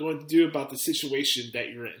going to do about the situation that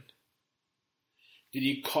you're in? Did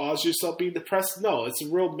you cause yourself being depressed? No, it's a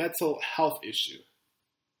real mental health issue.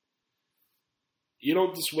 You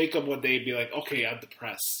don't just wake up one day and be like, okay, I'm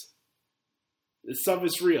depressed. This stuff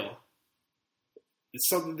is real. It's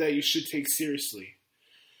something that you should take seriously.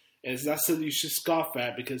 And it's not something you should scoff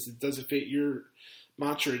at because it doesn't fit your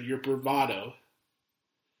mantra, your bravado.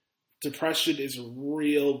 Depression is a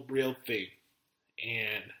real thing.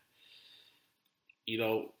 And,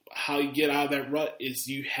 how you get out of that rut is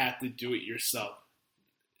you have to do it yourself.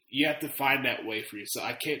 You have to find that way for yourself.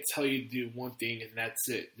 I can't tell you to do one thing and that's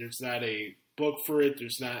it. There's not a book for it.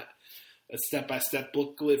 There's not a step-by-step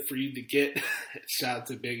booklet for you to get. Shout out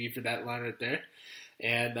to Biggie for that line right there.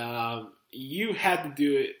 And you have to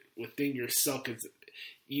do it within yourself because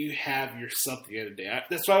you have yourself at the end of the day.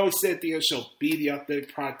 That's why I always say at the end of the show, be the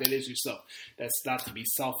authentic product that is yourself. That's not to be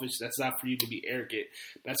selfish. That's not for you to be arrogant.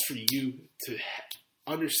 That's for you to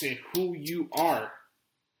understand who you are.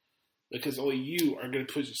 Because only you are going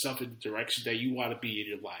to put yourself in the direction that you want to be in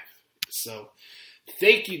your life. So,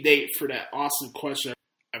 thank you, Nate, for that awesome question.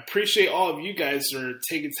 I appreciate all of you guys for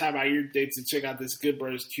taking time out of your day to check out this Good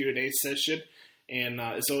Brothers Q&A session. And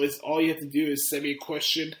so all you have to do is send me a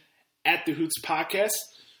question at the Hoots Podcast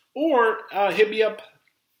or hit me up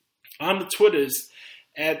on the Twitters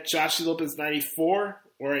at Josh Lopez 94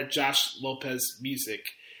 or at Josh Lopez Music.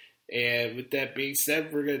 And with that being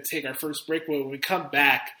said, we're going to take our first break. When we come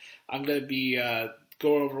back, I'm going to be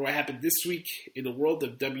going over what happened this week in the world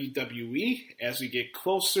of WWE as we get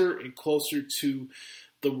closer and closer to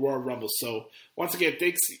the Royal Rumble. So once again,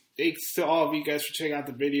 thanks to all of you guys for checking out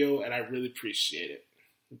the video, and I really appreciate it.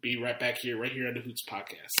 Be right back here, right here on the Hoots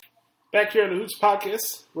Podcast. Back here on the Hoots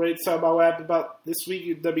Podcast, ready to talk about what happened about this week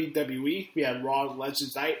in WWE. We had Raw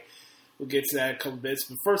Legends Night. We'll get to that in a couple minutes.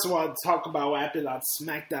 But first, I want to talk about what happened on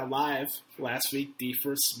SmackDown Live last week, the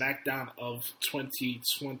first SmackDown of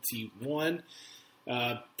 2021,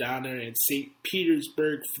 down there in St.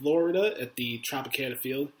 Petersburg, Florida, at the Tropicana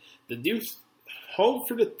Field, the new home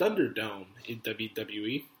for the Thunderdome in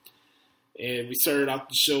WWE. And we started off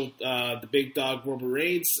the show, the big dog Roman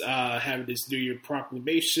Reigns having his New Year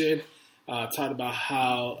proclamation, talking about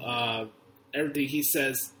how everything he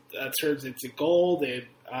says turns into gold, and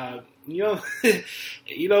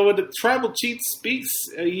when the tribal chief speaks,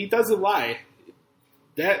 he doesn't lie.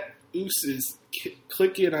 That Oos is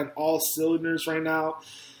clicking on all cylinders right now.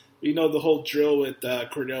 We know the whole drill with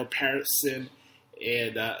Cordell Patterson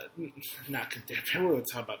and not Cordell. What am I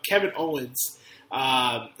talking about? Kevin Owens.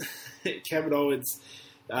 Kevin Owens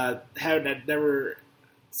having that never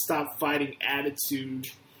stop fighting attitude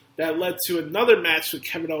that led to another match with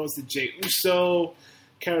Kevin Owens and Jey Uso.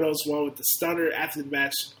 Kevin Owens won with the stunner. After the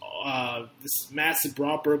match, this massive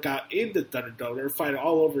brawl broke out in the Thunderdome. They were fighting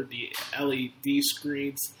all over the LED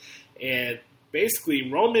screens. And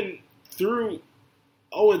basically, Roman threw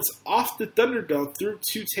Owens off the Thunderdome through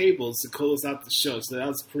two tables to close out the show. So that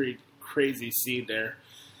was a pretty crazy scene there.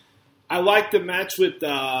 I liked the match with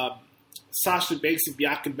Sasha Banks and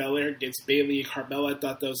Bianca Belair against Bayley and Carmella. I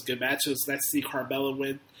thought that was a good match. It was nice to see Carmella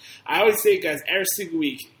win. I always say, guys, every single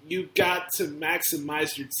week, you got to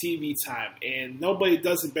maximize your TV time. And nobody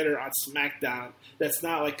does it better on SmackDown that's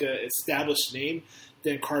not like an established name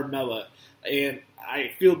than Carmella. And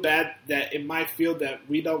I feel bad that in my field that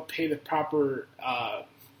we don't pay the proper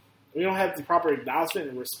we don't have the proper acknowledgement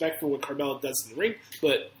and respect for what Carmella does in the ring,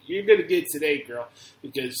 but you're going to get it today, girl,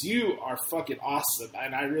 because you are fucking awesome,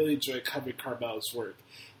 and I really enjoy covering Carmella's work.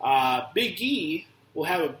 Big E will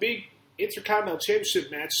have a big Intercontinental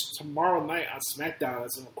Championship match tomorrow night on SmackDown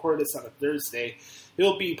as I record this on a Thursday.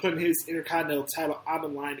 He'll be putting his Intercontinental title on the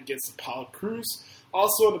line against Apollo Crews.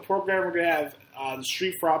 Also in the program, we're going to have the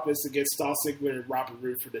Street Profits against Dolph Ziggler and Robert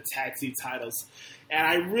Roode for the tag team titles. And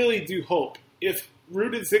I really do hope, if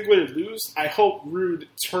Roode and Ziggler lose, I hope Roode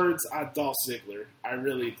turns on Dolph Ziggler. I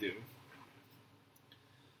really do.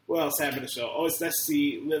 What else happened in the show? Oh, it's nice to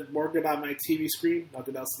see Liv Morgan on my TV screen.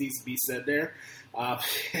 Nothing else needs to be said there.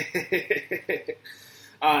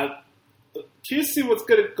 Curious to see what's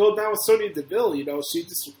going to go down with Sonya Deville. You know, she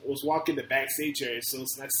just was walking the backstage area, so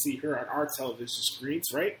it's nice to see her on our television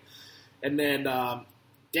screens, right? And then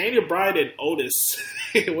Daniel Bryan and Otis,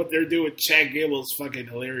 what they're doing with Chad Gable is fucking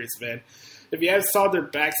hilarious, man. If you haven't saw their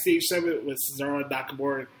backstage segment with Cesaro and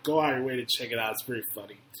Nakamura, go out of your way to check it out. It's pretty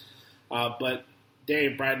funny. But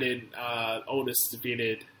Daniel Bryan and Otis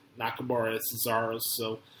defeated Nakamura and Cesaro.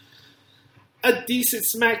 So a decent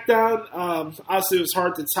SmackDown. Obviously, it was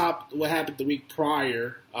hard to top what happened the week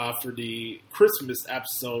prior for the Christmas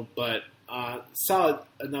episode, but solid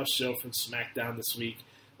enough show from SmackDown this week.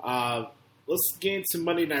 Let's get into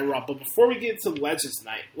Monday Night Raw. But before we get into Legends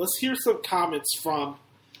Night, let's hear some comments from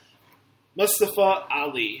Mustafa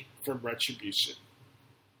Ali from Retribution.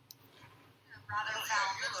 Rather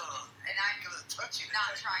foul, and I'm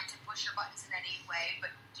not trying to push your buttons in any way,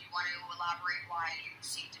 but do you want to elaborate why you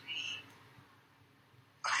seem to be...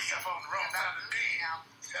 I got on the wrong side of the beam.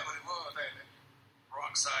 Yeah, but it was, ain't it?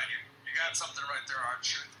 Wrong side. You got something right there,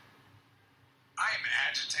 R-Truth. I am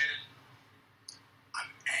agitated. I'm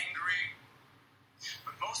angry.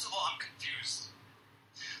 But most of all, I'm confused.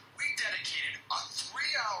 We dedicated a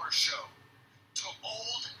 3-hour show to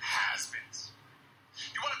old has-beens.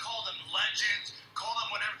 You want to call them legends, call them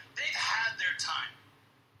whatever. They've had their time.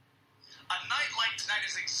 A night like tonight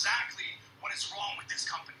is exactly what is wrong with this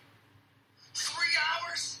company. 3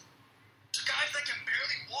 hours to guys that can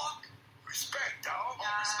barely walk? Respect, dog. Oh,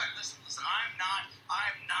 respect. Listen, I'm not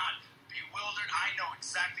bewildered. I know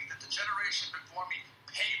exactly that the generation before me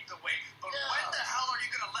paved the way. But when the hell are you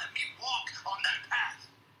going to let me walk on that path?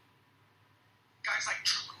 Guys like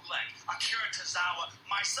Drew Gulak, Akira Tozawa,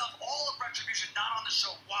 myself, all of Retribution not on the show.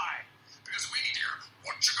 Why? Because we need to hear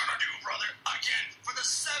what you gonna do, brother, again, for the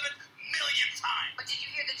 7 millionth time. But did you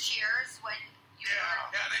hear the cheers when you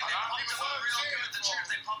they pumped them up real good. The cheers,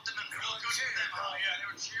 they pumped them in real good for them. Oh, yeah, they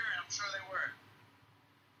were cheering. I'm sure they were.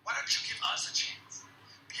 Why don't you give us a chance?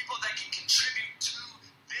 People that can contribute to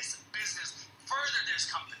this business, further this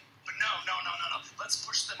company. But no. Let's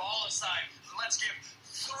push them all aside. Let's give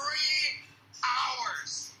 3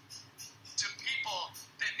 hours to people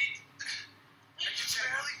that can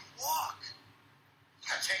barely walk.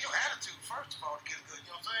 I change your attitude, first of all, to get a good,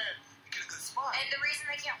 you know what I'm saying? To get a good spot. And the reason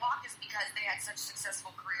they can't walk is because they had such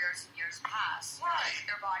successful careers in years past. Right.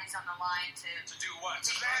 Their bodies on the line to do what?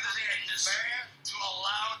 To further the industry. To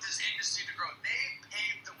allow this industry to grow. They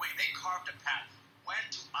paved the way. They carved a path. When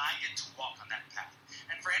do I get to walk on that path?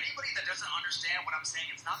 And for anybody that doesn't understand what I'm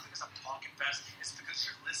saying, it's not because I'm talking fast. It's because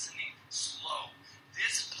you're listening slow.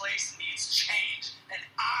 This place needs change, and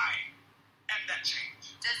I am that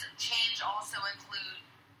change. Does change also include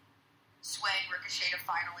swaying Ricochet to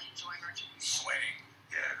finally join Retribution? Swaying.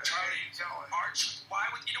 Yeah, Charlie, Arch, why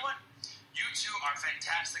would, you know what? You two are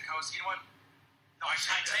fantastic hosts. You know what? No, I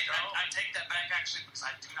take that back, actually, because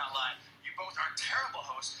I do not lie. You both are terrible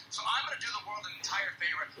hosts, so I'm going to do the world an entire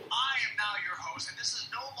favor. I am now your host, and this is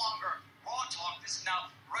no longer Raw Talk. This is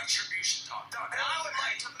now Retribution Talk. And I would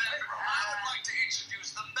like to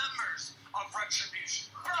introduce the members of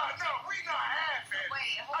Retribution. No, we not having.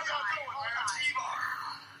 Wait, hold on.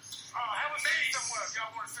 Have a seat somewhere. If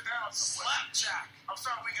y'all want to sit down somewhere. Slapjack. I'm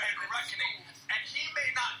sorry, we got a reckoning. And he may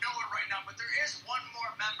not know it right now, but there is one more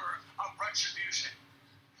member of Retribution.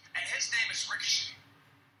 And his name is Ricochet.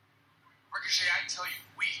 Ricochet, I tell you,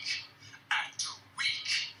 week after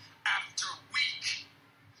week after week,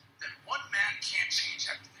 that one man can't change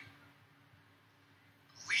everything.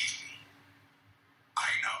 Believe me, I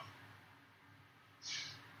know.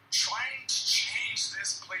 Trying to change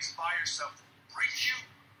this place by yourself will break you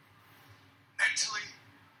mentally,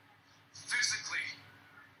 physically,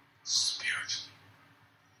 spiritually.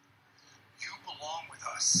 You belong with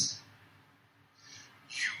us.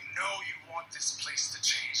 You know you want this place to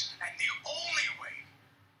change, and the only way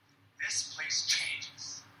this place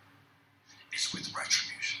changes is with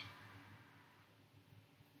Retribution.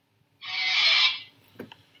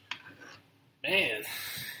 Man.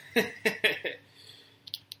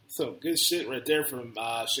 So good shit right there from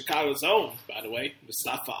Chicago's own, by the way,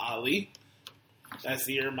 Mustafa Ali. That's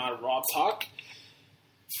the year of my Raw Talk.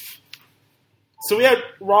 So we had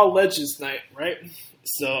Raw Legends Night, right?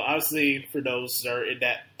 So obviously, for those that are in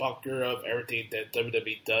that bunker of everything that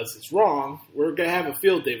WWE does is wrong, we're going to have a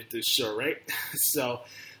field day with this show, right? So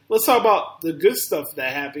let's talk about the good stuff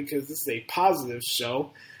that happened, because this is a positive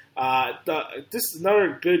show. This is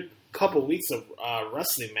another good couple weeks of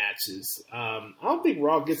wrestling matches. I don't think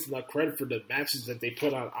Raw gets enough credit for the matches that they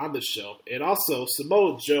put on the show. And also,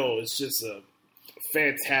 Samoa Joe is just a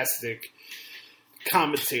fantastic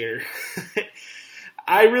commentator.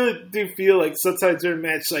 I really do feel like sometimes during a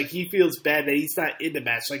match, like, he feels bad that he's not in the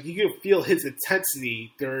match. Like, you can feel his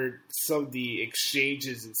intensity during some of the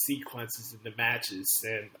exchanges and sequences in the matches.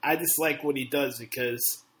 And I just like what he does,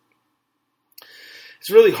 because it's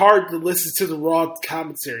really hard to listen to the Raw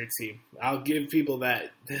commentary team. I'll give people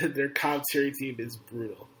that. Their commentary team is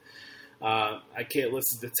brutal. I can't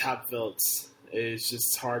listen to Top Phillips. It's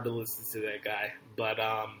just hard to listen to that guy. But,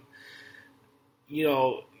 you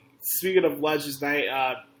know, speaking of Legends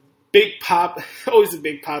Night, big pop, always a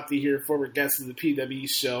big pop to hear former guest of the PW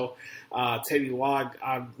show, Teddy Long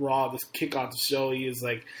on Raw to kick off the show. He is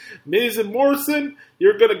like, Miz and Morrison,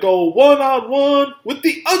 you're going to go one-on-one with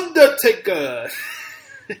The Undertaker.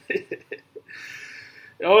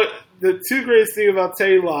 The two greatest things about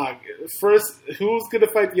Teddy Long, first, who was going to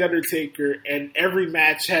fight The Undertaker, and every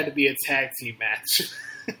match had to be a tag team match.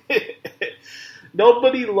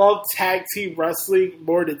 Nobody loved tag team wrestling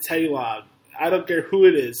more than Teddy Long. I don't care who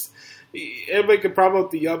it is. Everybody can problem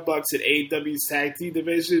with the Young Bucks in AEW's tag team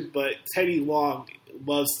division, but Teddy Long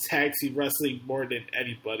loves tag team wrestling more than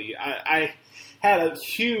anybody. I had a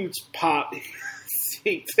huge pop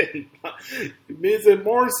seeing Teddy Long. Miz and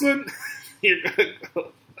Morrison, you're going to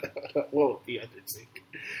go. Whoa, The Undertaker.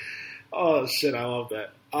 Oh, shit, I love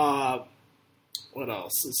that. What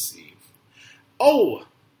else? Let's see. Oh,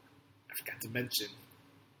 I forgot to mention.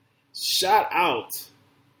 Shout out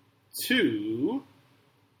to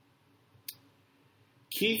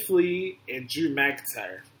Keith Lee and Drew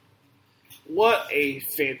McIntyre. What a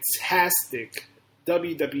fantastic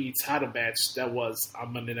WWE title match that was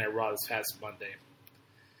on Monday Night Raw this past Monday.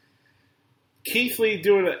 Keith Lee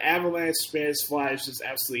doing an avalanche Spanish fly is just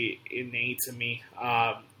absolutely innate to me.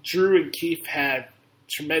 Drew and Keith had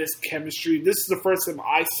tremendous chemistry. This is the first time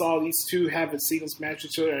I saw these two have a singles match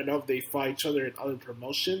with each other. I know they fought each other in other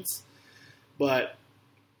promotions. But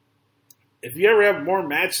if you ever have more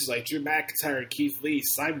matches like Drew McIntyre and Keith Lee,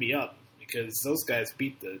 sign me up. Because those guys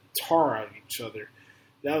beat the tar out of each other.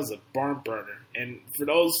 That was a barn burner. And for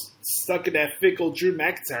those stuck in that fickle Drew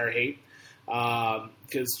McIntyre hate,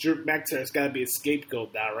 because Drew McIntyre's got to be a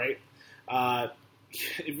scapegoat now, right?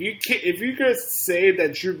 If you guys say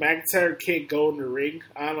that Drew McIntyre can't go in the ring,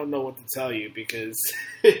 I don't know what to tell you, because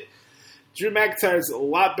Drew McIntyre's a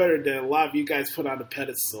lot better than a lot of you guys put on the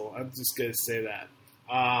pedestal. I'm just gonna say that.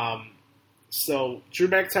 So Drew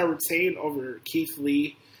McIntyre retained over Keith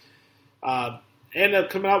Lee. Ended up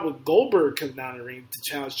coming out with Goldberg coming down the ring to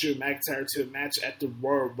challenge Drew McIntyre to a match at the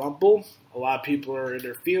Royal Rumble. A lot of people are in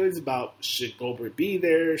their feelings about should Goldberg be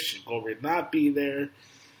there, should Goldberg not be there.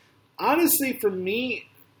 Honestly, for me,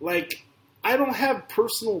 like, I don't have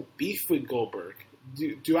personal beef with Goldberg.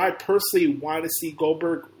 Do I personally want to see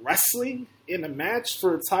Goldberg wrestling in a match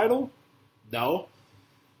for a title? No.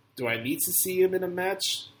 Do I need to see him in a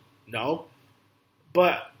match? No.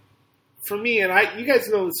 But for me, and you guys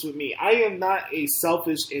know this with me, I am not a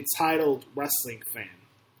selfish, entitled wrestling fan.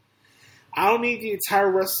 I don't need the entire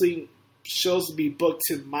wrestling shows to be booked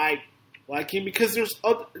to my liking, because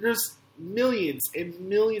there's millions and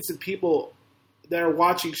millions of people that are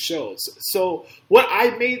watching shows. So what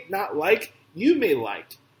I may not like, you may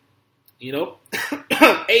like. You know?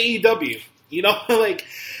 AEW. You know? Like,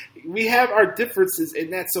 we have our differences,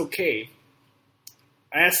 and that's okay.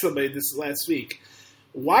 I asked somebody this last week.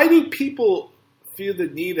 Why do people feel the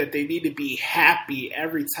need that they need to be happy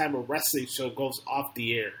every time a wrestling show goes off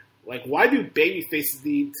the air? Like, why do babyfaces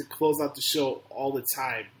need to close out the show all the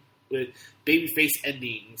time with babyface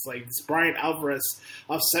endings? Like this Brian Alvarez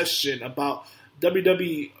obsession about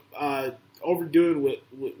WWE overdoing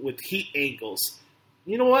with heat angles.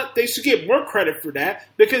 You know what? They should get more credit for that,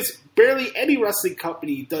 because barely any wrestling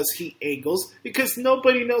company does heat angles, because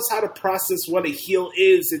nobody knows how to process what a heel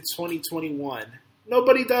is in 2021.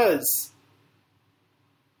 Nobody does.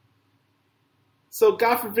 So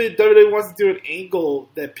God forbid WWE wants to do an angle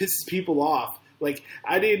that pisses people off. Like,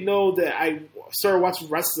 I didn't know that I started watching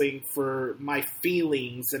wrestling for my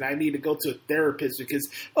feelings, and I need to go to a therapist because,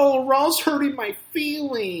 oh, Raw's hurting my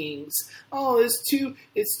feelings. Oh, it's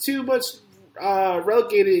too much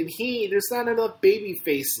relegated in heat. There's not enough baby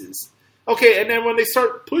faces. Okay, and then when they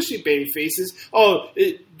start pushing baby faces,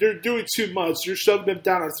 they're doing too much. You're shoving them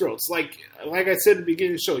down our throats. Like I said at the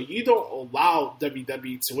beginning of the show, you don't allow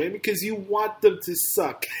WWE to win because you want them to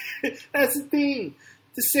suck. That's the thing.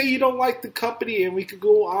 To say you don't like the company and we could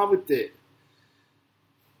go on with it.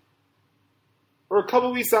 Or a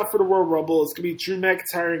couple weeks out for the World Rumble, it's going to be Drew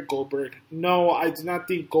McIntyre and Goldberg. No, I do not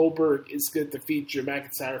think Goldberg is going to defeat Drew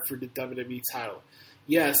McIntyre for the WWE title.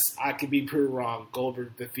 Yes, I could be pretty wrong.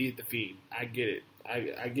 Goldberg defeated the Fiend. I get it.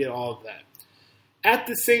 I get all of that. At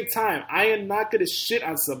the same time, I am not going to shit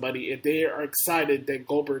on somebody if they are excited that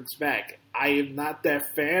Goldberg's back. I am not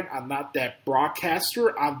that fan. I'm not that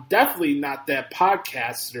broadcaster. I'm definitely not that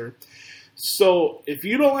podcaster. So if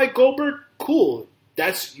you don't like Goldberg, cool.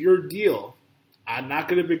 That's your deal. I'm not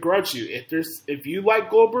going to begrudge you. If you like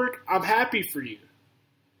Goldberg, I'm happy for you.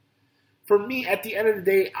 For me, at the end of the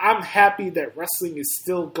day, I'm happy that wrestling is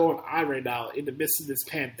still going on right now in the midst of this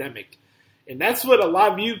pandemic. And that's what a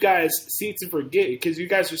lot of you guys seem to forget, because you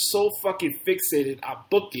guys are so fucking fixated on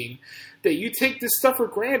booking that you take this stuff for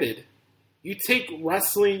granted. You take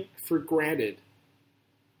wrestling for granted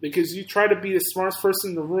because you try to be the smartest person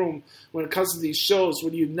in the room when it comes to these shows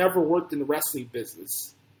when you've never worked in the wrestling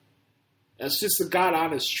business. That's just the God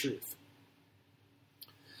honest truth.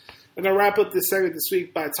 I'm going to wrap up this segment this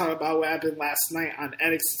week by talking about what happened last night on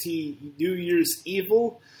NXT New Year's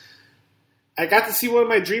Evil. I got to see one of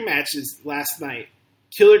my dream matches last night.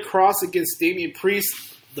 Killer Cross against Damian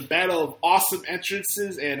Priest, the battle of awesome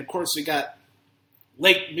entrances, and of course we got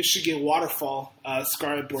Lake Michigan Waterfall,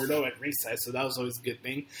 Scarlet Bordeaux at ringside, so that was always a good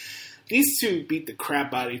thing. These two beat the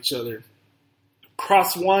crap out of each other.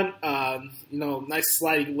 Cross won, nice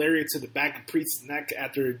sliding lariat to the back of Priest's neck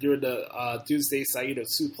after doing the Doomsday Saito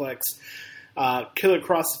suplex. Killer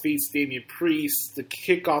Cross defeats Damian Priest to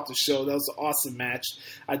kick off the show. That was an awesome match.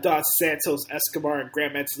 I thought Santos Escobar and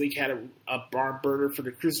Grand Metalik had a barn burner for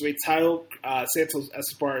the Cruiserweight title. Santos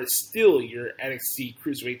Escobar is still your NXT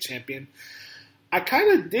Cruiserweight champion. I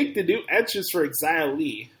kind of dig the new entrance for Xia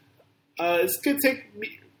Li. It's going to take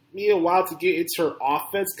me a while to get into her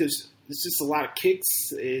offense because it's just a lot of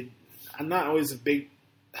kicks. I'm not always a big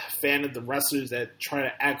fan of the wrestlers that try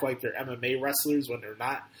to act like they're MMA wrestlers when they're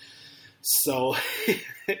not. So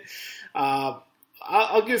I'll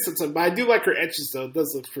give it some time. But I do like her entrance, though. It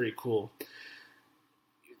does look pretty cool.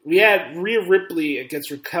 We had Rhea Ripley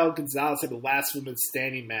against Raquel Gonzalez in the last women's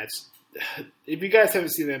standing match. If you guys haven't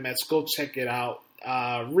seen that match, go check it out.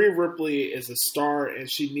 Rhea Ripley is a star,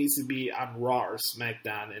 and she needs to be on Raw or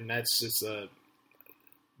SmackDown, and that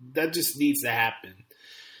just needs to happen.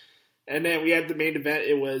 And then we had the main event.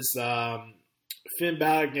 It was Finn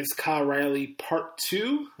Balor against Kyle O'Reilly Part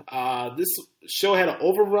 2. This show had an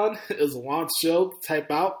overrun. It was a long show to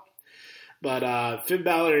type out. But Finn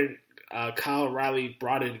Balor and Kyle O'Reilly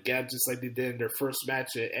brought it again just like they did in their first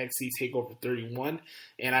match at NXT TakeOver 31.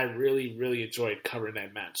 And I really, really enjoyed covering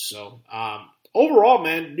that match. So overall,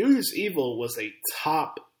 man, New Year's Evil was a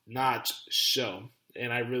top-notch show.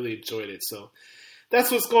 And I really enjoyed it. So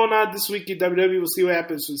that's what's going on this week in WWE. We'll see what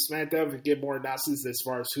happens with SmackDown. If we get more announcements as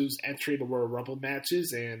far as who's entering the Royal Rumble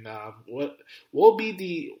matches and what will be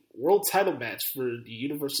the world title match for the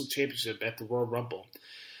Universal Championship at the Royal Rumble.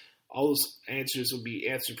 All those answers will be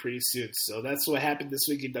answered pretty soon. So that's what happened this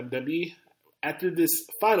week in WWE. After this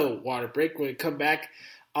final water break, when we come back,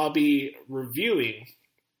 I'll be reviewing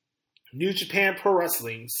New Japan Pro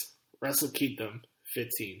Wrestling's Wrestle Kingdom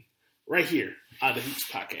 15 right here on the Hoots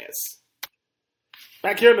Podcast.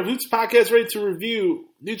 Back here on the Hoots Podcast, ready to review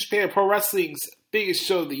New Japan Pro Wrestling's biggest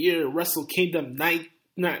show of the year, Wrestle Kingdom 15.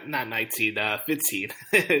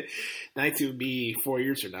 19 would be 4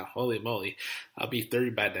 years from now. Holy moly. I'll be 30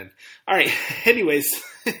 by then. All right. Anyways,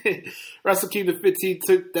 Wrestle Kingdom 15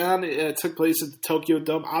 took place at the Tokyo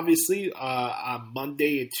Dome, obviously, on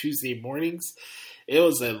Monday and Tuesday mornings. It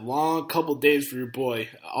was a long couple days for your boy.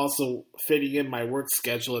 Also fitting in my work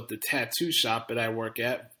schedule at the tattoo shop that I work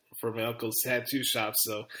at. For my uncle's tattoo shop,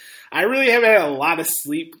 so I really haven't had a lot of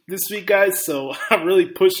sleep this week, guys, so I'm really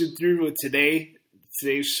pushing through with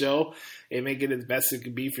today's show and making it as best it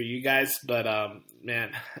can be for you guys, but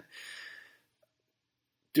man,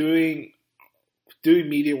 doing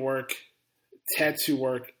media work, tattoo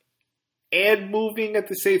work, and moving at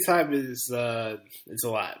the same time is a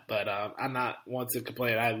lot, but I'm not one to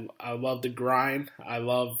complain. I love the grind. I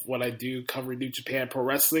love what I do covering New Japan Pro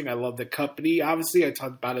Wrestling. I love the company. Obviously, I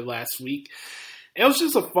talked about it last week. It was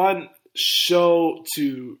just a fun show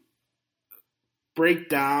to break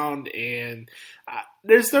down, and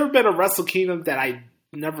there's never been a Wrestle Kingdom that I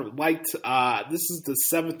never liked. This is the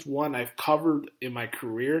 7th one I've covered in my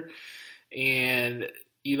career, and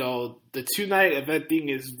the 2-night event thing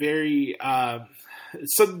is very,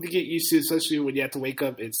 it's something to get used to, especially when you have to wake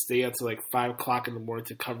up and stay up to like 5 o'clock in the morning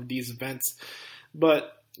to cover these events.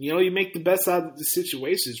 But, you make the best out of the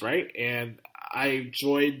situations, right? And I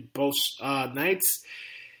enjoyed both nights.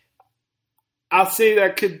 I'll say that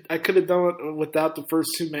I could have done it without the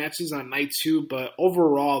first 2 matches on night 2, but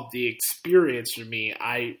overall, the experience for me,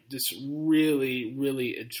 I just really,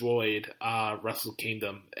 really enjoyed Wrestle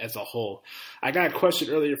Kingdom as a whole. I got a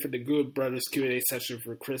question earlier for the Good Brothers Q&A session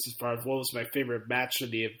for Chris as far as what was my favorite match for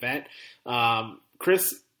the event.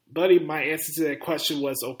 Chris, buddy, my answer to that question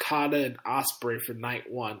was Okada and Ospreay for night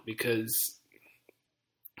 1 because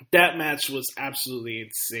that match was absolutely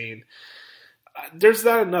insane. There's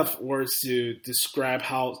not enough words to describe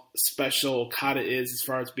how special Okada is as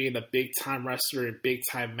far as being a big-time wrestler in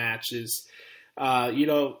big-time matches. I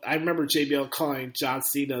remember JBL calling John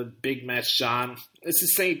Cena Big Match John. It's the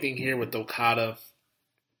same thing here with Okada.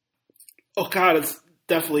 Okada's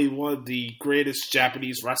definitely one of the greatest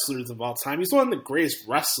Japanese wrestlers of all time. He's one of the greatest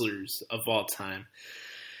wrestlers of all time.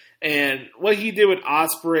 And what he did with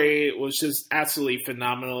Ospreay was just absolutely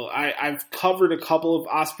phenomenal. I've covered a couple of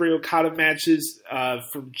Ospreay Okada matches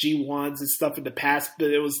from G1s and stuff in the past,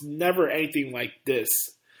 but it was never anything like this.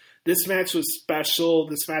 This match was special.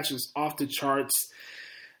 This match was off the charts.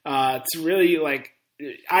 I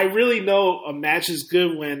really know a match is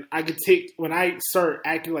good when I start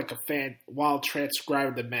acting like a fan while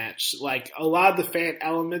transcribing the match. Like, a lot of the fan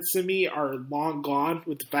elements in me are long gone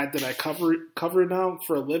with the fact that I cover now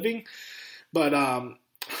for a living. But that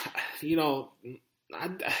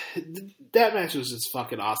match was just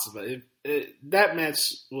fucking awesome. That match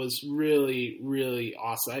was really, really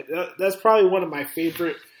awesome. That's probably one of my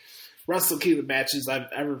favorite Wrestle Kingdom matches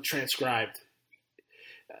I've ever transcribed.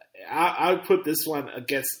 I would put this one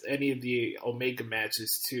against any of the Omega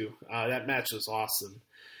matches, too. That match was awesome.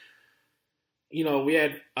 We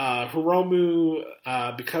had Hiromu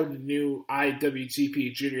become the new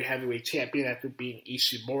IWGP Junior Heavyweight Champion after being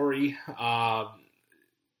Ishimori.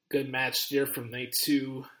 Good match there from night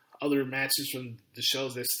 2. Other matches from the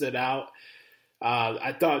shows that stood out.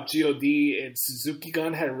 I thought God and Suzuki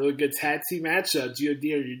Gun had a really good tag team match. God are your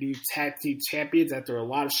new tag team champions after a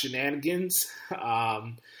lot of shenanigans.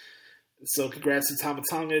 So congrats to Tama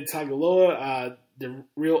Tonga and Tagaloa, the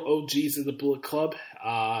real OGs of the Bullet Club.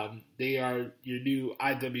 They are your new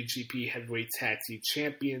IWGP Heavyweight Tag Team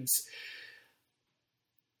Champions.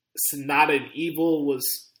 Sonata and Evil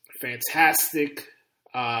was fantastic.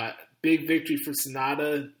 Big victory for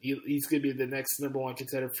Sonata. He's going to be the next number 1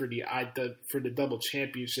 contender for the double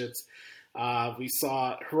championships. We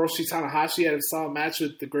saw Hiroshi Tanahashi had a solid match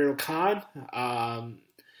with the Great Khan.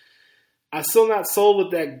 I'm still not sold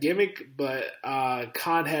with that gimmick, but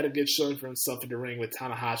Khan had a good showing for himself in the ring with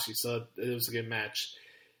Tanahashi, so it was a good match.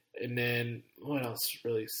 And then, what else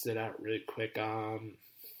really stood out really quick? I'm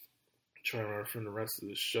trying to remember from the rest of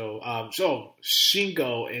the show.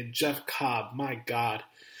 Shingo and Jeff Cobb, my God.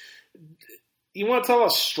 You want to talk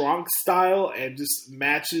about strong style and just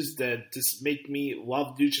matches that just make me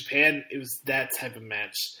love New Japan? It was that type of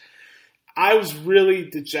match. I was really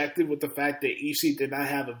dejected with the fact that Ishii did not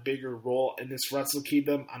have a bigger role in this Wrestle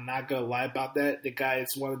Kingdom. I'm not going to lie about that. The guy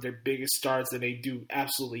is one of their biggest stars, and they do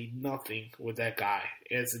absolutely nothing with that guy.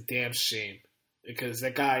 It's a damn shame, because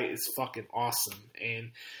that guy is fucking awesome.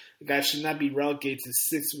 And the guy should not be relegated to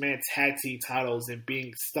 6-man tag team titles and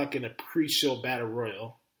being stuck in a pre-show battle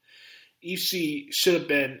royal. Ishii should have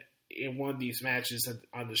been in one of these matches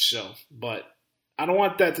on the show, but I don't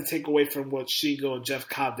want that to take away from what Shingo and Jeff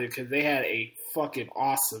Cobb did, because they had a fucking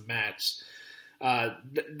awesome match.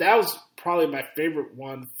 That was probably my favorite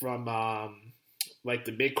one from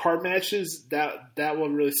the mid card matches. That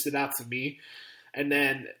one really stood out to me. And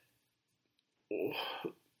then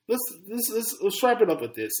let's wrap it up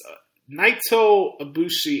with this. Naito,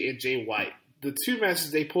 Ibushi, and Jay White. The 2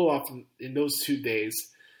 matches they pulled off in those 2 days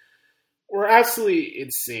were absolutely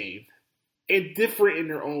insane and different in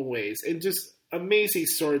their own ways, and just amazing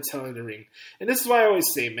storytelling in the ring. And this is why I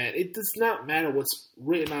always say, man, it does not matter what's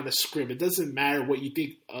written on the script. It doesn't matter what you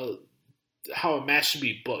think how a match should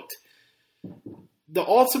be booked. The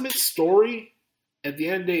ultimate story at the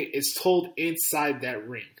end of the day is told inside that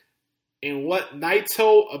ring. And what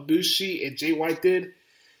Naito, Ibushi, and Jay White did,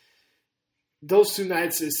 those 2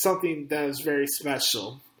 nights is something that was very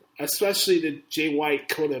special. Especially the Jay White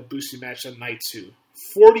Kota Ibushi match on night 2.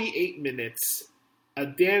 48 minutes, a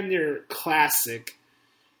damn near classic,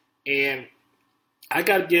 and I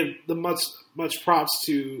gotta give the much props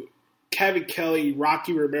to Kevin Kelly,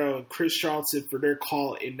 Rocky Romero, and Chris Charlton for their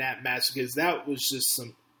call in that match, because that was just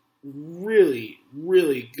some really,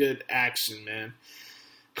 really good action, man.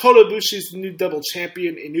 Kota Ibushi is the new double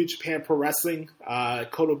champion in New Japan Pro Wrestling.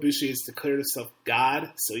 Kota Ibushi has declared himself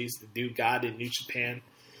God, so he's the new God in New Japan.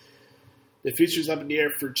 The future's up in the air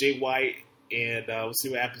for Jay White, and we'll see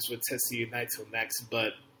what happens with Tetsuya Naito next.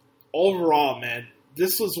 But overall, man,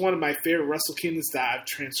 this was one of my favorite Wrestle Kingdoms that I've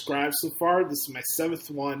transcribed so far. This is my 7th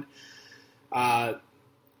one.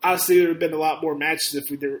 Obviously, there would have been a lot more matches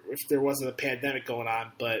if there wasn't a pandemic going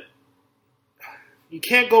on, but you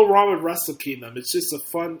can't go wrong with Wrestle Kingdom. It's just a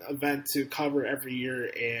fun event to cover every year,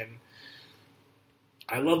 and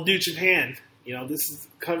I love New Japan. This is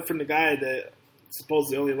coming from the guy that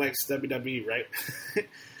supposedly only likes WWE, right?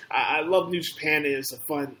 I love New Japan. It is a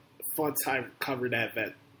fun time to cover that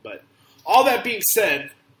event. But all that being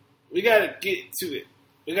said, we got to get to it.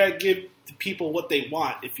 We got to give the people what they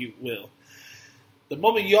want, if you will. The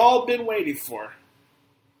moment y'all been waiting for.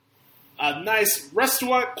 A nice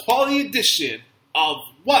restaurant quality edition of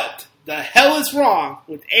What the Hell is Wrong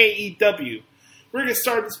with AEW. We're going to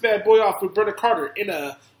start this bad boy off with Brenda Carter in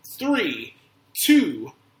a 3,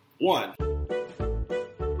 2, 1.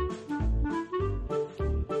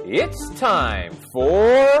 It's time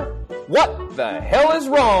for What the Hell is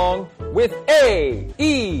Wrong with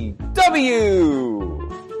AEW?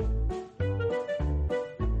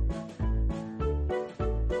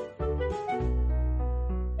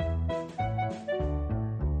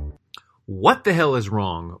 What the hell is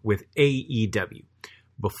wrong with AEW?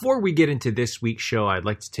 Before we get into this week's show, I'd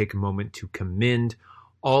like to take a moment to commend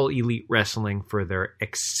All Elite Wrestling for their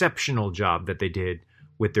exceptional job that they did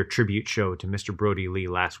with their tribute show to Mr. Brody Lee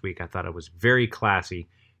last week. I thought it was very classy,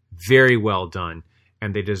 very well done,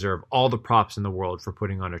 and they deserve all the props in the world for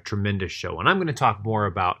putting on a tremendous show. And I'm going to talk more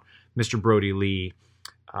about Mr. Brody Lee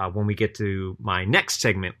when we get to my next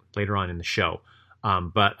segment later on in the show.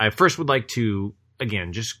 But I first would like to,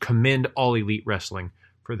 again, just commend All Elite Wrestling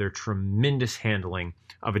for their tremendous handling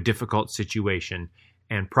of a difficult situation,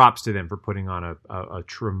 and props to them for putting on a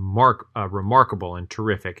remarkable and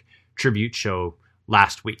terrific tribute show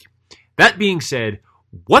last week. That being said,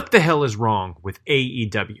 what the hell is wrong with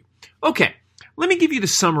AEW? Okay, let me give you the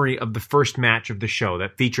summary of the first match of the show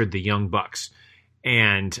that featured the Young Bucks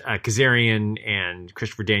and Kazarian and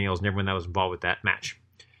Christopher Daniels and everyone that was involved with that match.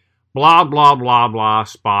 Blah, blah, blah, blah,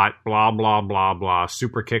 spot, blah, blah, blah, blah,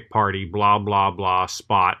 super kick party, blah, blah, blah,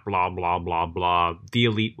 spot, blah, blah, blah, blah. The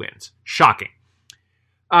Elite wins. Shocking.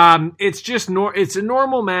 It's just it's a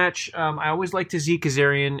normal match. I always like to see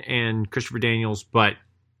Kazarian and Christopher Daniels, but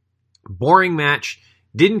boring match.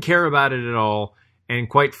 Didn't care about it at all. And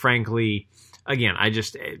quite frankly, again,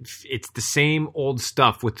 it's the same old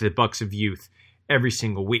stuff with the Bucks of Youth every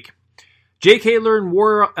single week. Jake Hager and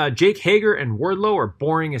Wardlow are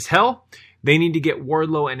boring as hell. They need to get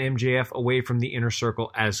Wardlow and MJF away from the Inner Circle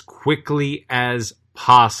as quickly as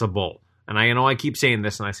possible. And I know I keep saying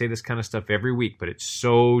this, and I say this kind of stuff every week, but it's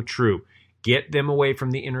so true. Get them away from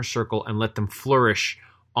the Inner Circle and let them flourish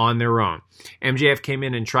on their own. MJF came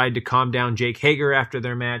in and tried to calm down Jake Hager after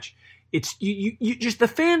their match. It's you just, the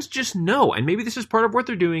fans just know, and maybe this is part of what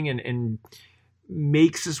they're doing, and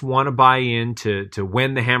makes us want to buy in to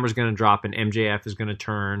when the hammer's going to drop and MJF is going to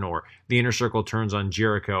turn, or the Inner Circle turns on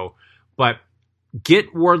Jericho. But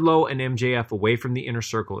get Wardlow and MJF away from the Inner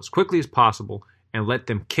Circle as quickly as possible and let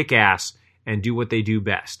them kick ass and do what they do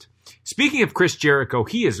best. Speaking of Chris Jericho,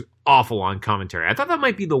 he is awful on commentary. I thought that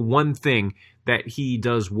might be the one thing that he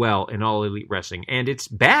does well in All Elite Wrestling, and it's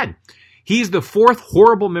bad. He's the fourth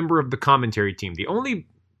horrible member of the commentary team. The only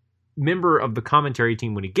member of the commentary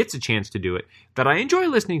team, when he gets a chance to do it, that I enjoy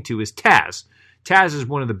listening to is Taz. Taz is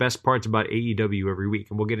one of the best parts about AEW every week,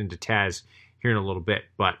 and we'll get into Taz here in a little bit.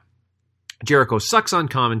 But Jericho sucks on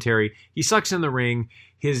commentary. He sucks in the ring.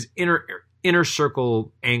 His inner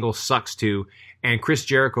circle angle sucks too. And Chris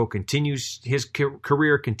Jericho his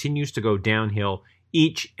career continues to go downhill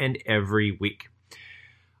each and every week.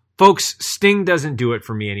 Folks, Sting doesn't do it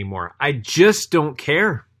for me anymore. I just don't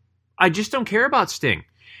care. I just don't care about Sting.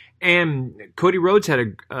 And Cody Rhodes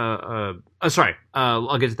had I'll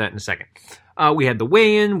get to that in a second. We had the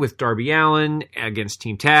weigh-in with Darby Allin against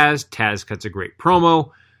Team Taz. Taz cuts a great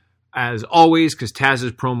promo, as always, because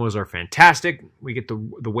Taz's promos are fantastic. We get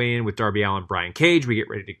the weigh-in with Darby Allin, Brian Cage. We get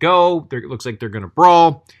ready to go. It looks like they're going to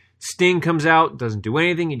brawl. Sting comes out, doesn't do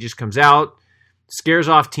anything. He just comes out, scares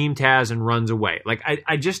off Team Taz, and runs away. Like,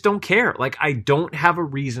 I just don't care. Like, I don't have a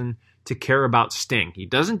reason to care about Sting. He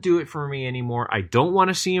doesn't do it for me anymore. I don't want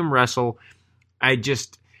to see him wrestle. I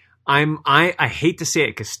hate to say it,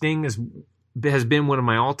 because Sting has been one of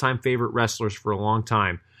my all-time favorite wrestlers for a long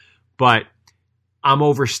time, but I'm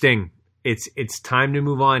over Sting. It's time to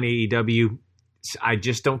move on, AEW. I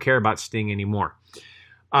just don't care about Sting anymore.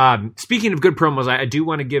 Speaking of good promos, I do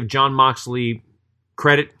want to give Jon Moxley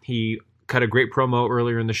credit. He cut a great promo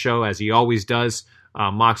earlier in the show, as he always does.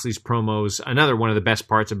 Moxley's promos, another one of the best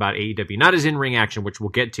parts about AEW. Not his in-ring action, which we'll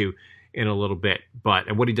get to in a little bit,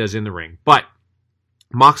 and what he does in the ring. But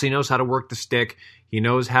Moxley knows how to work the stick. He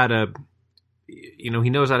knows how to, he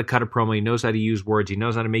knows how to cut a promo. He knows how to use words. He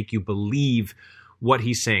knows how to make you believe what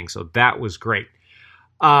he's saying. So that was great.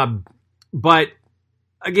 But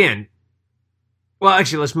again, well,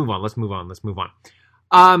 actually, let's move on.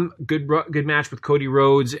 Good match with Cody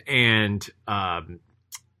Rhodes and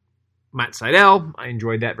Matt Sydal. I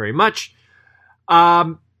enjoyed that very much.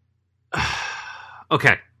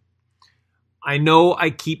 Okay. I know I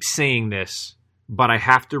keep saying this, but I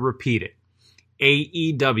have to repeat it.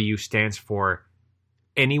 AEW stands for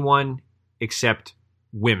anyone except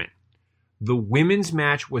women. The women's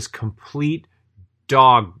match was complete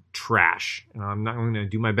dog trash. And I'm going to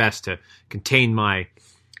do my best to contain my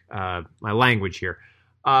my language here.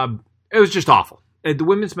 It was just awful. The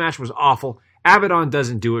women's match was awful. Abaddon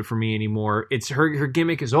doesn't do it for me anymore. It's her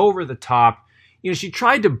gimmick is over the top. She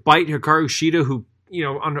tried to bite Hikaru Shida, who,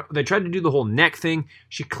 they tried to do the whole neck thing.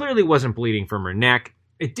 She clearly wasn't bleeding from her neck.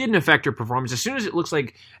 It didn't affect her performance. As soon as it looks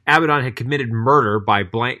like Abaddon had committed murder by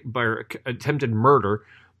attempted murder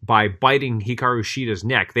by biting Hikaru Shida's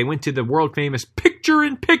neck, they went to the world famous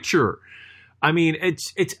picture-in-picture. I mean,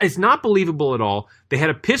 it's not believable at all. They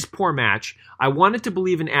had a piss poor match. I wanted to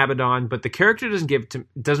believe in Abaddon, but the character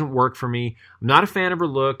doesn't work for me. I'm not a fan of her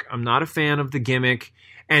look. I'm not a fan of the gimmick.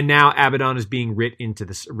 And now Abaddon is being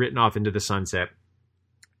written off into the sunset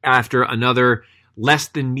after another less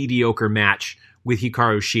than mediocre match with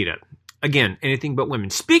Hikaru Shida. Again, anything but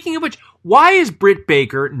women. Speaking of which, why is Britt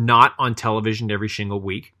Baker not on television every single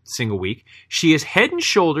week? She is head and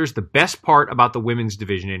shoulders the best part about the women's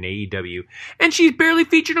division in AEW, and she's barely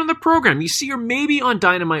featured on the program. You see her maybe on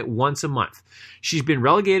Dynamite once a month. She's been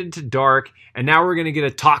relegated to Dark, and now we're going to get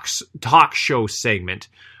a talk show segment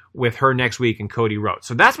with her next week and Cody Rhodes.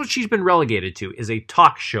 So that's what she's been relegated to, is a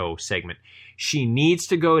talk show segment. She needs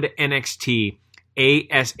to go to NXT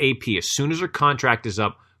ASAP. As soon as her contract is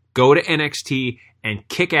up, go to NXT and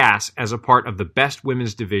kick ass as a part of the best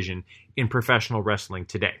women's division in professional wrestling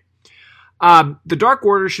today. The Dark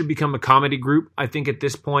Order should become a comedy group, I think, at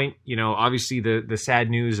this point. Obviously the sad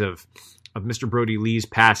news of Mr. Brody Lee's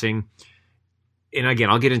passing. And again,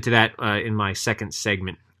 I'll get into that in my second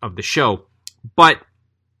segment of the show. But,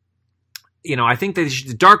 I think that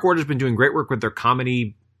the Dark Order's been doing great work with their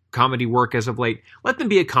comedy work as of late. Let them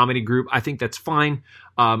be a comedy group. I think that's fine.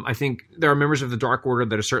 I think there are members of the Dark Order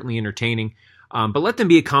that are certainly entertaining. But let them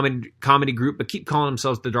be a comedy group, but keep calling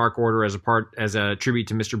themselves the Dark Order as a tribute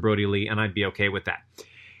to Mr. Brody Lee, and I'd be okay with that.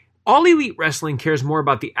 All Elite Wrestling cares more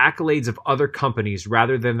about the accolades of other companies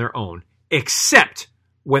rather than their own, except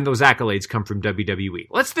when those accolades come from WWE.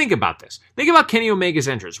 Let's think about this. Think about Kenny Omega's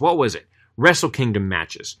entrance. What was it? Wrestle Kingdom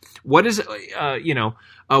matches. What is,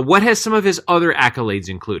 what has some of his other accolades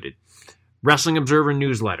included? Wrestling Observer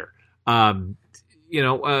newsletter. Tony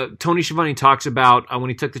Schiavone talks about when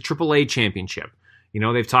he took the AAA championship.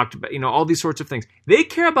 They've talked about, all these sorts of things. They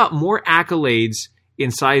care about more accolades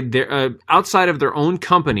outside of their own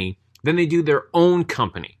company than they do their own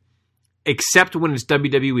company. Except when it's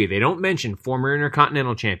WWE. They don't mention former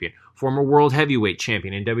Intercontinental Champion, former World Heavyweight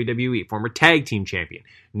Champion in WWE, former Tag Team Champion,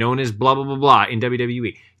 known as blah, blah, blah, blah in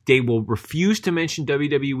WWE. They will refuse to mention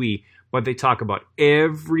WWE, but they talk about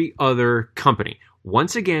every other company.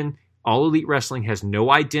 Once again, All Elite Wrestling has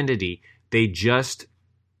no identity. They just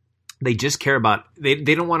care about, they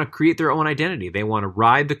don't want to create their own identity. They want to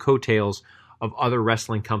ride the coattails of other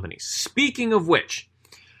wrestling companies. Speaking of which,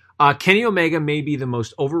 Kenny Omega may be the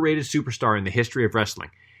most overrated superstar in the history of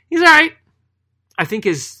wrestling. He's all right. I think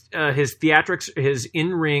his theatrics, his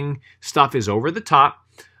in-ring stuff is over the top.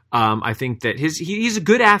 I think that he's a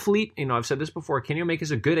good athlete. I've said this before. Kenny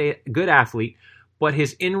Omega's a good athlete, but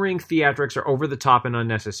his in-ring theatrics are over the top and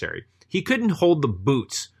unnecessary. He couldn't hold the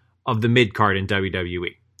boots of the mid-card in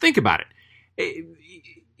WWE. Think about it.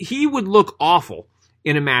 He would look awful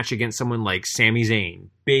in a match against someone like Sami Zayn,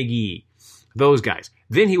 Big E, those guys.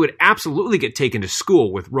 Then he would absolutely get taken to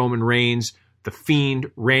school with Roman Reigns, The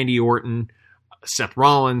Fiend, Randy Orton, Seth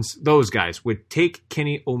Rollins. Those guys would take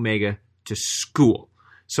Kenny Omega to school.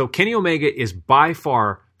 So Kenny Omega is by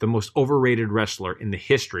far the most overrated wrestler in the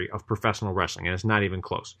history of professional wrestling, and it's not even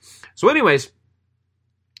close. So anyways,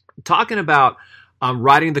 talking about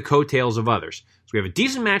riding the coattails of others. So we have a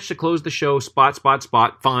decent match to close the show. Spot.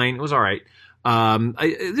 Fine. It was all right.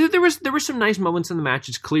 There were some nice moments in the match.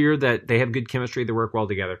 It's clear that they have good chemistry. They work well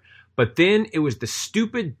together. But then it was the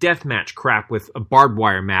stupid deathmatch crap with a barbed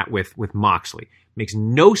wire mat with Moxley. Makes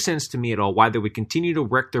no sense to me at all why they would continue to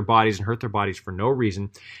wreck their bodies and hurt their bodies for no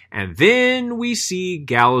reason. And then we see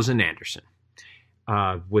Gallows and Anderson.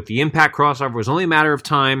 With the Impact crossover, it was only a matter of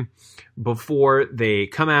time before they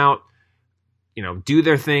come out, do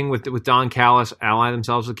their thing with Don Callis, ally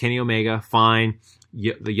themselves with Kenny Omega. Fine.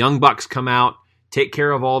 The Young Bucks come out, take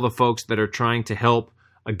care of all the folks that are trying to help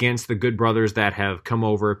against the Good Brothers that have come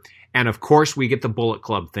over. And of course, we get the Bullet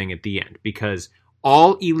Club thing at the end, because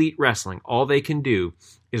All Elite Wrestling, all they can do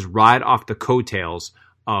is ride off the coattails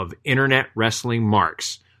of internet wrestling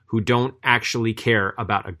marks who don't actually care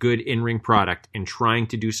about a good in-ring product and trying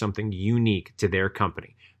to do something unique to their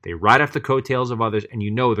company. They ride off the coattails of others, and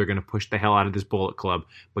they're going to push the hell out of this Bullet Club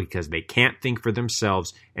because they can't think for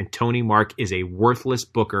themselves, and Tony Mark is a worthless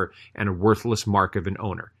booker and a worthless mark of an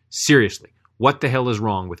owner. Seriously, what the hell is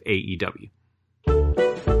wrong with AEW?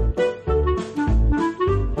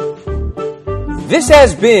 This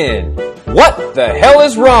has been What the Hell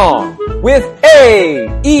is Wrong with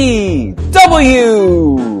AEW.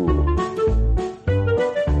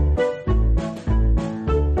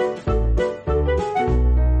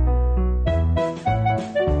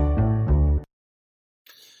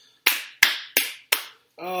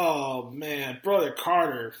 Oh man, Brother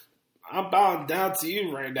Carter, I'm bowing down to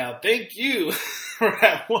you right now. Thank you for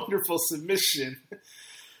that wonderful submission.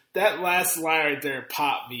 That last line right there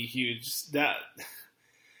popped me huge.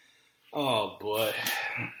 Oh boy.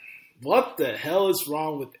 What the hell is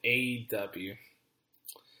wrong with AEW?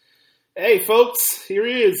 Hey folks, here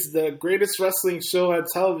he is, the greatest wrestling show on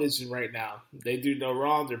television right now. They do no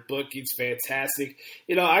wrong, their booking's fantastic.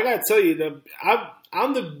 You know, I gotta tell you,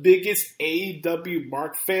 I'm the biggest AEW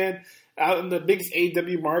Mark fan. I'm the biggest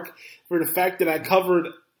AEW Mark for the fact that I covered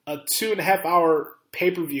a 2.5 hour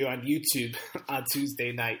pay-per-view on YouTube on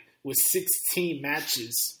Tuesday night with 16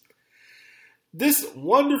 matches. This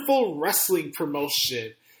wonderful wrestling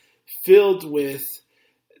promotion filled with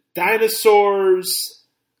dinosaurs,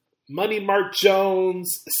 Money Mark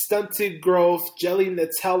Jones, Stunted Growth, Jelly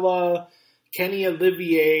Nutella, Kenny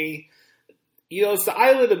Olivier. You know, it's the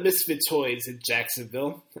island of misfit toys in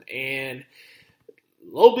Jacksonville. And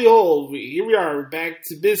lo and behold, here we are, back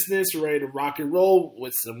to business. We're ready to rock and roll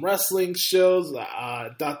with some wrestling shows.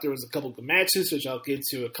 I thought there was a couple of matches, which I'll get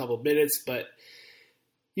to in a couple of minutes. But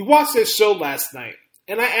you watched that show last night,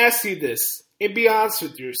 and I asked you this, and be honest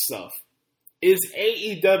with yourself. Is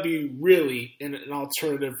AEW really an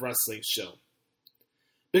alternative wrestling show?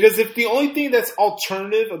 Because if the only thing that's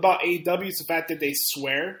alternative about AEW is the fact that they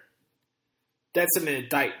swear, that's an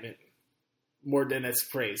indictment more than it's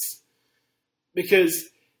praise. Because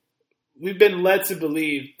we've been led to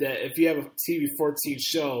believe that if you have a TV-14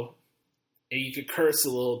 show and you can curse a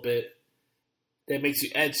little bit, that makes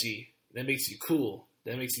you edgy, that makes you cool,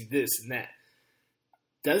 that makes you this and that.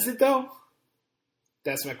 Does it though?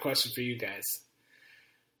 That's my question for you guys.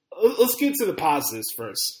 Let's get to the positives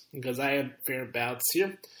first, because I am fair and balanced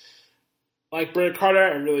here. Like Brandon Carter,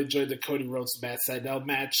 I really enjoyed the Cody Rhodes Matt Sydal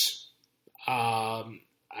match. I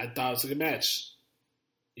thought it was a good match.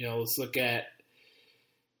 You know, let's look at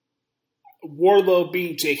Wardlow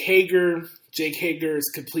being Jake Hager. Jake Hager is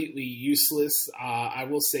completely useless. I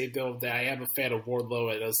will say, though, that I am a fan of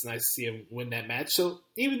Wardlow, and it was nice to see him win that match. So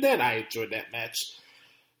even then, I enjoyed that match.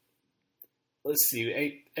 Let's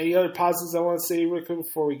see. Any other positives I want to say real quick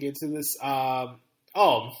before we get to this? Outside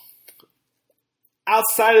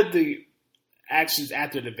of the actions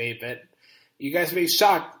after the main event, you guys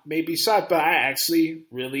may be shocked, but I actually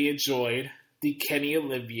really enjoyed the Kenny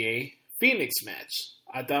Olivier Phoenix match.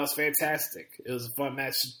 I thought it was fantastic. It was a fun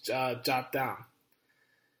match to jot down.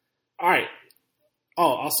 All right.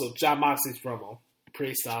 Oh, also, Jon Moxley's promo.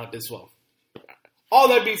 Pretty solid as well. All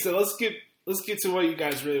that being said, let's get to what you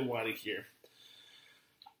guys really want to hear.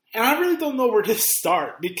 And I really don't know where to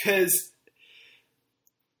start, because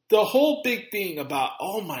the whole big thing about,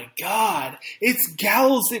 oh my God, it's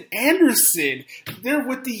Gallows and Anderson. They're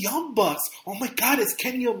with the Young Bucks. Oh my God, it's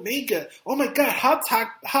Kenny Omega. Oh my God, Hot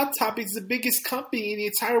Topic's the biggest company in the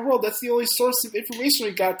entire world. That's the only source of information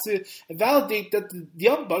we got to validate that the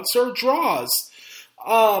Young Bucks are draws.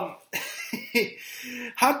 Hot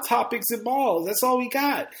Topics and Balls. That's all we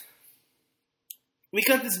got. We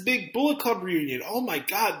got this big Bullet Club reunion. Oh my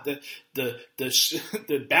God, the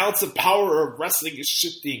balance of power of wrestling is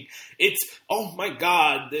shifting. Oh my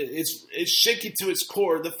God, it's shaking to its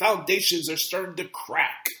core. The foundations are starting to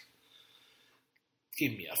crack.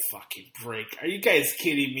 Give me a fucking break. Are you guys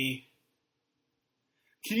kidding me?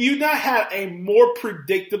 Can you not have a more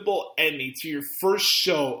predictable ending to your first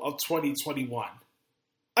show of 2021?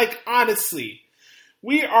 Like, honestly,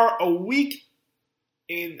 we are a week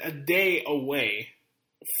and a day away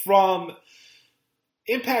from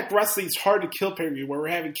Impact Wrestling's Hard to Kill pay-per-view, where we're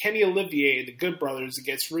having Kenny Olivier and the Good Brothers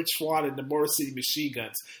against Rich Swann and the Motor City Machine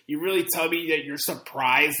Guns. You really tell me that you're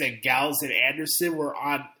surprised that Gallows and Anderson were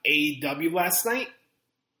on AEW last night?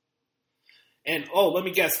 And, let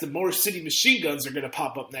me guess, the Motor City Machine Guns are going to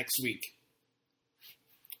pop up next week.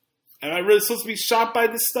 Am I really supposed to be shocked by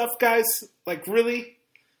this stuff, guys? Like, really?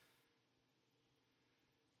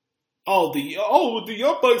 The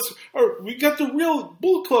Young Bucks, we got the real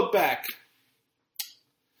Bullet Club back.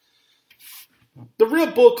 The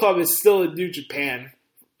real Bullet Club is still in New Japan.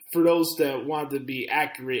 For those that want to be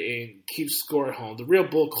accurate and keep score at home, the real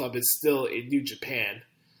Bullet Club is still in New Japan.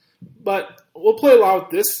 But we'll play along with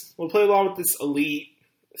this. We'll play along with this elite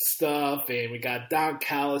stuff, and we got Don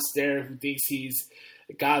Callis there who thinks he's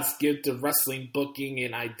God's gift of wrestling booking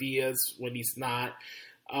and ideas when he's not.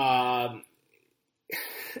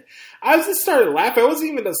 I was just started laughing. I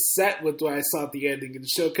wasn't even upset with what I saw at the ending of the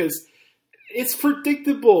show, because It's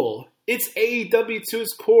predictable. It's AEW to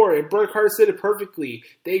its core, and Bret Hart said it perfectly.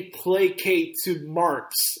 They placate to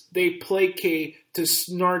marks. They placate to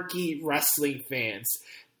snarky wrestling fans.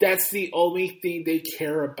 That's the only thing they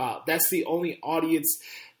care about. That's the only audience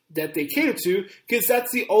that they cater to, because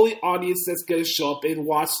that's the only audience that's going to show up and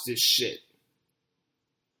watch this shit.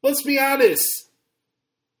 Let's be honest.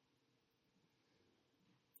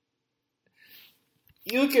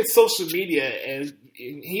 You look at social media, and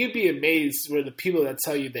you'd be amazed where the people that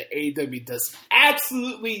tell you that AEW does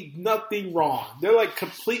absolutely nothing wrong. They're like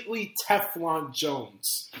completely Teflon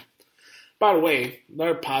Jones. By the way,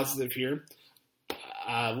 another positive here.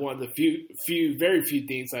 One of the very few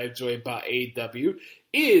things I enjoy about AEW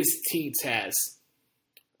is Team Taz.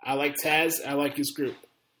 I like Taz. I like his group.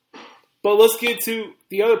 But let's get to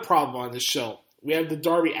the other problem on this show. We have the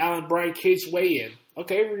Darby Allin Brian Cage weigh-in.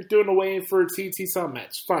 Okay, we're doing a weigh-in for a TNT Sun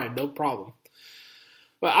match. Fine, no problem.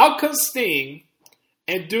 But out comes Sting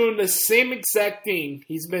and doing the same exact thing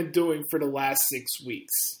he's been doing for the last 6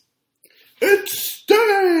 weeks. It's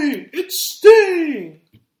Sting! It's Sting!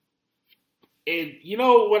 And you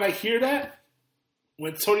know when I hear that?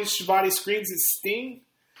 When Tony Schiavone screams it's Sting,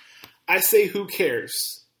 I say who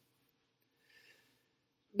cares?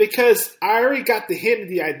 Because I already got the hint of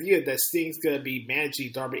the idea that Sting's going to be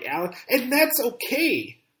managing Darby Allin, and that's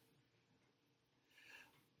okay.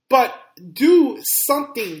 But do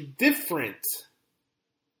something different.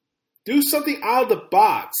 Do something out of the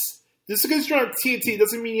box. Just because you're on TNT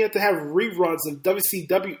doesn't mean you have to have reruns of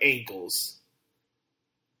WCW angles.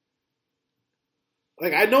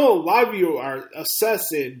 Like, I know a lot of you are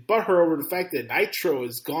obsessed and butthurt over the fact that Nitro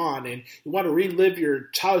is gone and you want to relive your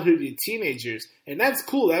childhood and teenagers. And that's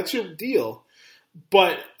cool. That's your deal.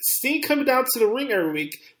 But Sting coming down to the ring every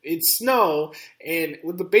week in snow and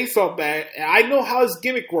with the baseball bat, I know how his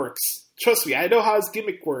gimmick works. Trust me, I know how his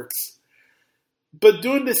gimmick works. But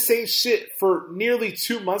doing the same shit for nearly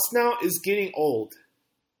 2 months now is getting old.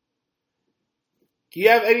 Do you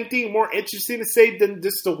have anything more interesting to say than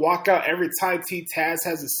just to walk out every time T Taz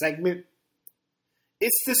has a segment?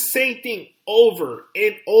 It's the same thing over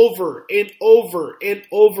and over and over and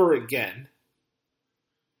over again.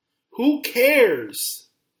 Who cares?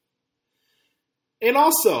 And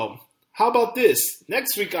also, how about this?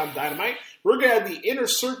 Next week on Dynamite, we're going to have the Inner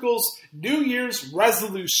Circle's New Year's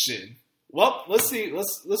resolution. Well, let's see.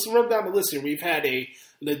 Let's run down the list here. We've had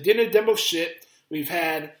the dinner demo shit. We've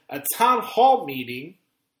had a town hall meeting.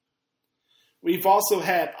 We've also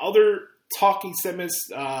had other talking segments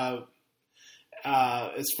as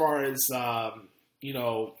far as,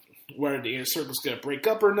 whether the Inner Circle's going to break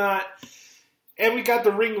up or not. And we got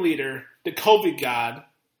the ringleader, the COVID god,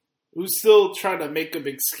 who's still trying to make up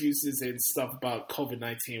excuses and stuff about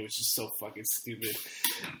COVID-19, which is so fucking stupid.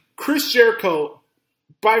 Chris Jericho,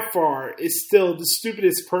 by far, is still the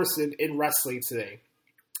stupidest person in wrestling today.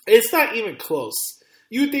 It's not even close.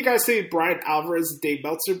 You would think I'd say Brian Alvarez and Dave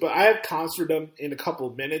Meltzer, but I have comments for them in a couple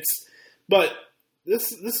of minutes. But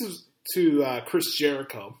this is to Chris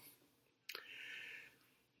Jericho.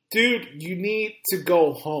 Dude, you need to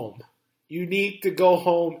go home. You need to go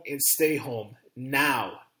home and stay home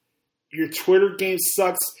now. Your Twitter game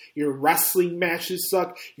sucks. Your wrestling matches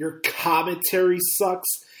suck. Your commentary sucks.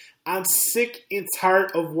 I'm sick and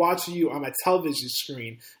tired of watching you on my television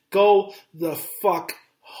screen. Go the fuck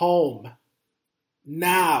home.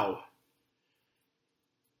 Now.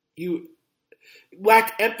 You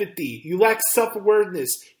lack empathy. You lack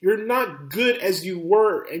self-awareness. You're not good as you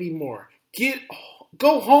were anymore.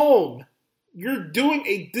 Go home. You're doing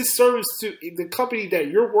a disservice to the company that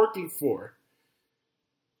you're working for.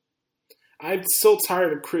 I'm so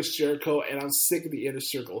tired of Chris Jericho, and I'm sick of the Inner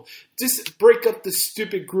Circle. Just break up the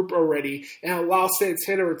stupid group already and allow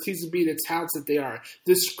Santana and Ortiz to be the talents that they are.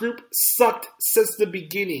 This group sucked since the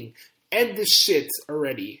beginning. End this shit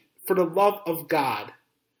already, for the love of God.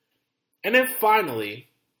 And then finally,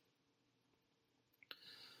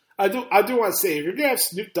 I do want to say, if you're gonna have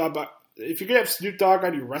Snoop Dogg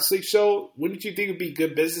on your wrestling show, wouldn't you think it'd be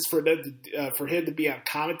good business for him to be on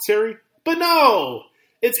commentary? But no!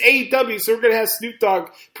 It's AEW, so we're going to have Snoop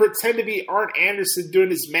Dogg pretend to be Arn Anderson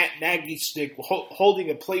doing his Matt Nagy shtick,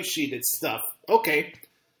 holding a play sheet and stuff. Okay.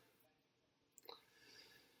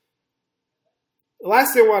 The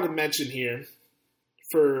last thing I want to mention here,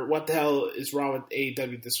 for what the hell is wrong with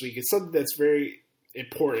AEW this week, is something that's very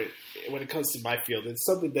important when it comes to my field. It's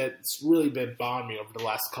something that's really been bothering me over the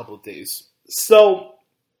last couple of days. So,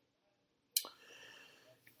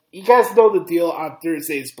 you guys know the deal on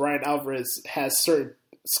Thursdays. Brian Alvarez has certain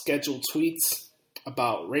scheduled tweets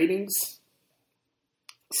about ratings.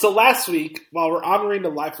 So last week, while we're honoring the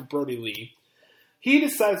life of Brody Lee, he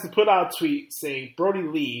decides to put out a tweet saying Brody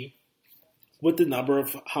Lee with the number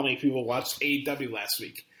of how many people watched AEW last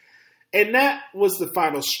week. And that was the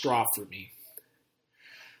final straw for me.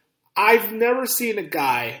 I've never seen a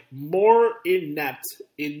guy more inept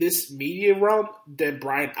in this media realm than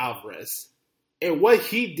Brian Alvarez. And what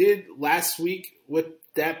he did last week with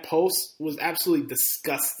that post was absolutely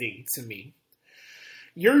disgusting to me.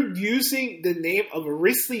 You're using the name of a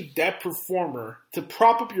recently dead performer to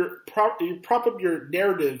prop up your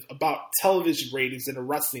narrative about television ratings in the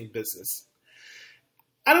wrestling business.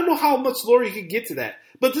 I don't know how much lower you can get to that.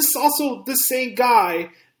 But this is also the same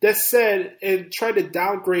guy that said and tried to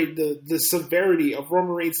downgrade the severity of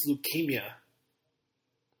Roman Reigns' leukemia.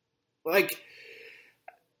 Like,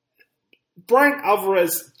 Brian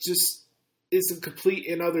Alvarez just is a complete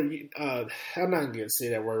and utter... I'm not going to say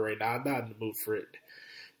that word right now. I'm not in the mood for it.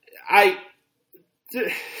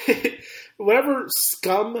 Whatever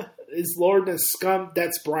scum is lower than scum,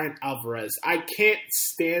 that's Brian Alvarez. I can't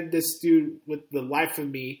stand this dude with the life of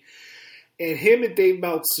me. And him and Dave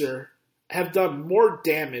Meltzer have done more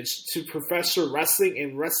damage to professional wrestling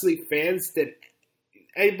and wrestling fans than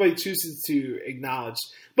anybody chooses to acknowledge.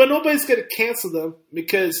 But nobody's going to cancel them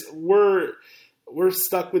because we're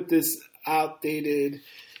stuck with this outdated,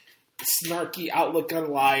 snarky outlook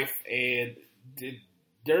on life, and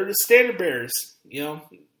they're the standard bearers. You know,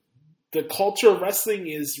 the culture of wrestling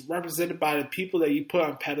is represented by the people that you put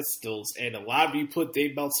on pedestals, and a lot of you put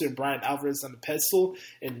Dave Meltzer and Brian Alvarez on the pedestal,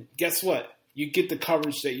 and guess what? You get the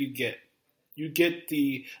coverage that you get. You get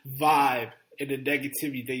the vibe and the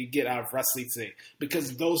negativity that you get out of wrestling today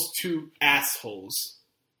because of those two assholes.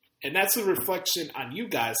 And that's a reflection on you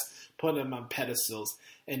guys putting them on pedestals.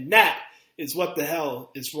 And that is what the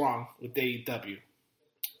hell is wrong with AEW.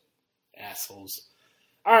 Assholes.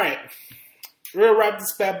 All right. We're going to wrap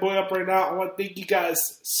this bad boy up right now. I want to thank you guys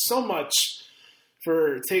so much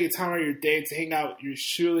for taking time out of your day to hang out with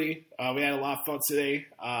yours truly. We had a lot of fun today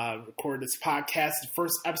recording this podcast, the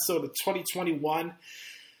first episode of 2021.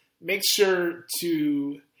 Make sure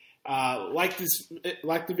to like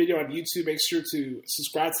the video on YouTube. Make sure to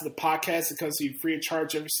subscribe to the podcast. It comes to you free of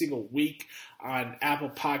charge every single week on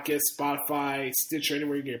Apple Podcasts, Spotify, Stitcher,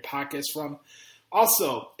 anywhere you get your podcasts from.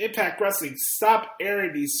 Also, Impact Wrestling, stop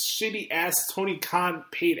airing these shitty-ass Tony Khan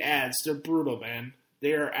paid ads. They're brutal, man.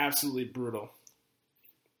 They are absolutely brutal.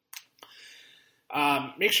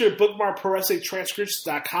 Make sure to bookmark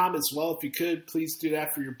ProWrestlingTranscriptions.com as well. If you could, please do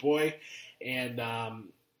that for your boy. And,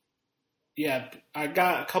 yeah, I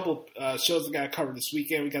got a couple shows I got to cover this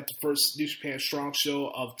weekend. We got the first New Japan Strong show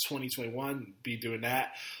of 2021. Be doing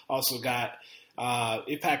that. Also got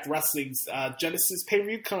Impact Wrestling's Genesis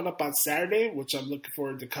pay-per-view coming up on Saturday, which I'm looking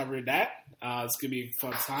forward to covering that. It's going to be a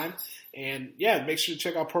fun time. And, yeah, make sure to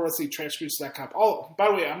check out ProWrestlingTranscriptions.com. Oh, by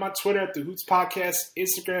the way, I'm on Twitter at The Hoots Podcast,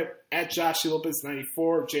 Instagram at Joshie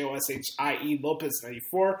Lopez94, Joshie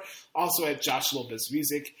Lopez94, also at Josh Lopez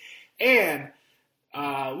Music. And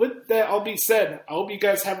with that all being said, I hope you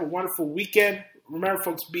guys have a wonderful weekend. Remember,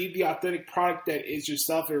 folks, be the authentic product that is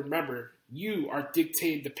yourself. And remember, you are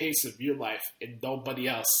dictating the pace of your life and nobody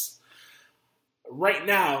else. Right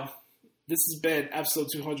now, this has been episode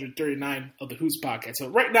 239 of the Hoots Podcast. So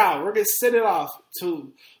right now, we're going to send it off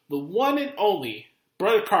to the one and only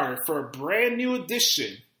Brother Carter for a brand new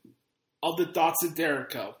edition of the Thoughts of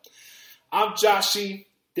Derico. I'm Joshie.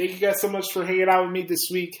 Thank you guys so much for hanging out with me this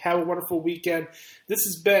week. Have a wonderful weekend. This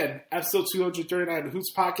has been episode 239 of the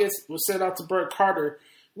Hoots Podcast. We'll send it out to Brother Carter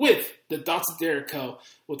with the Thoughts of Derico.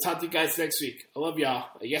 We'll talk to you guys next week. I love y'all.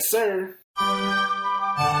 Yes, sir.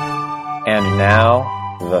 And now,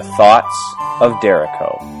 the Thoughts of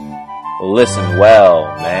Derico. Listen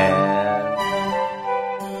well, man.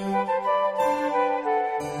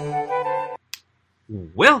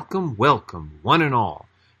 Welcome, one and all,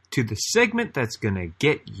 to the segment that's going to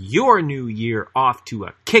get your new year off to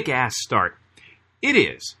a kick-ass start. It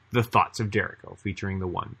is the Thoughts of Derico, featuring the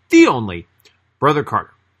one, the only, Brother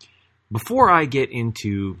Carter. Before I get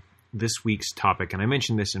into this week's topic, and I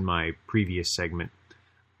mentioned this in my previous segment,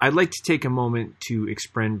 I'd like to take a moment to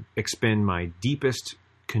expend my deepest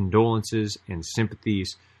condolences and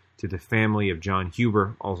sympathies to the family of John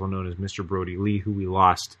Huber, also known as Mr. Brody Lee, who we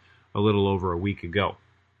lost a little over a week ago.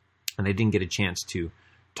 And I didn't get a chance to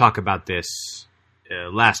talk about this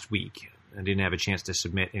last week. I didn't have a chance to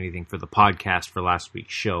submit anything for the podcast for last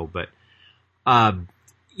week's show. But,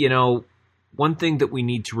 one thing that we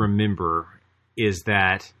need to remember is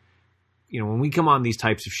that, when we come on these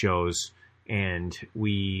types of shows and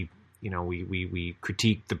we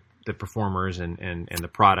critique the performers and the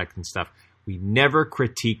product and stuff, we never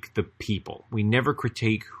critique the people. We never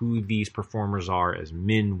critique who these performers are as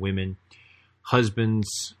men, women.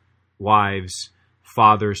 husbands, wives,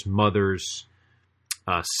 fathers, mothers,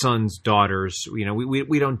 sons, daughters. We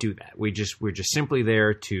don't do that. We're just simply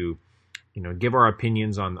there to, give our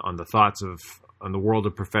opinions on the thoughts on the world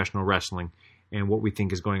of professional wrestling and what we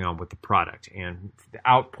think is going on with the product. And the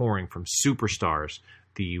outpouring from superstars,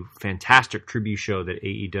 the fantastic tribute show that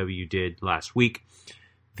AEW did last week,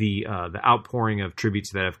 the outpouring of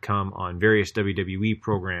tributes that have come on various WWE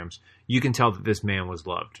programs, you can tell that this man was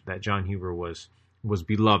loved, that John Huber was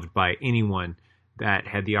beloved by anyone that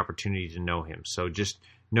had the opportunity to know him. So just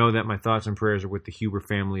know that my thoughts and prayers are with the Huber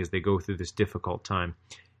family as they go through this difficult time.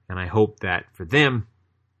 And I hope that for them,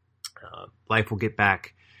 life will get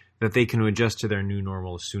back, that they can adjust to their new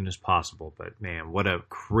normal as soon as possible. But man, what a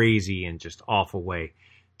crazy and just awful way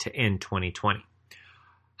to end 2020.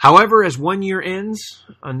 However, as one year ends,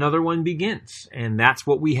 another one begins. And that's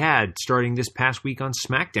what we had starting this past week on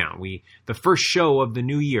SmackDown. The first show of the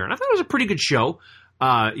new year. And I thought it was a pretty good show.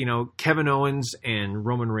 Kevin Owens and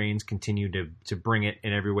Roman Reigns continue to bring it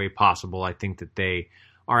in every way possible. I think that they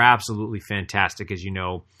are absolutely fantastic. As you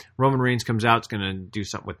know, Roman Reigns comes out, is going to do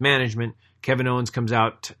something with management. Kevin Owens comes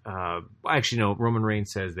out. Roman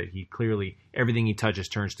Reigns says that he clearly, everything he touches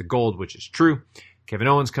turns to gold, which is true. Kevin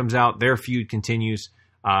Owens comes out. Their feud continues.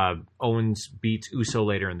 Owens beats Uso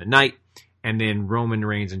later in the night. And then Roman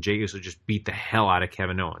Reigns and Jey Uso just beat the hell out of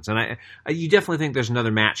Kevin Owens. And you definitely think there's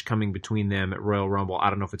another match coming between them at Royal Rumble. I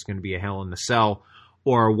don't know if it's going to be a Hell in the Cell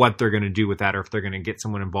or what they're going to do with that, or if they're going to get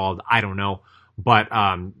someone involved. I don't know. But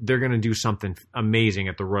they're going to do something amazing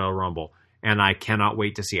at the Royal Rumble. And I cannot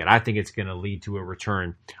wait to see it. I think it's going to lead to a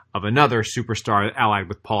return of another superstar allied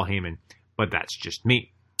with Paul Heyman. But that's just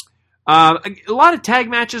me. A lot of tag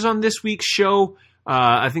matches on this week's show.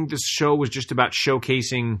 I think this show was just about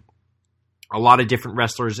showcasing a lot of different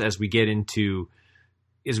wrestlers as we get into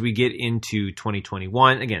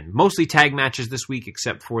 2021. Again, mostly tag matches this week,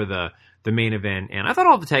 except for the main event. And I thought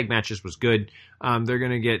all the tag matches was good. They're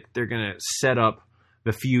gonna set up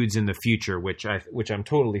the feuds in the future, which I'm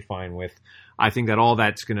totally fine with. I think that all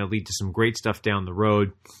that's going to lead to some great stuff down the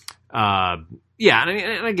road. And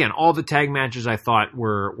again, all the tag matches I thought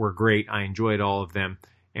were great. I enjoyed all of them,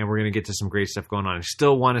 and we're going to get to some great stuff going on. I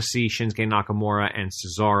still want to see Shinsuke Nakamura and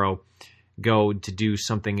Cesaro go to do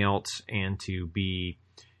something else and to be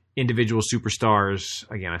individual superstars.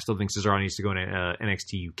 Again, I still think Cesaro needs to go to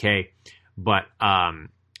NXT UK, but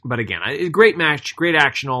again, a great match, great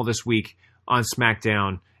action all this week on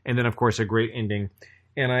SmackDown, and then of course a great ending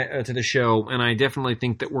to the show. And I definitely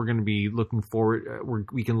think that we're going to be looking forward.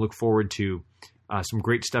 We can look forward to some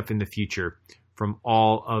great stuff in the future from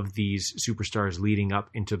all of these superstars leading up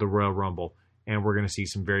into the Royal Rumble, and we're going to see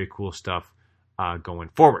some very cool stuff going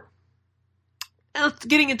forward.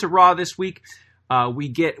 Getting into Raw this week,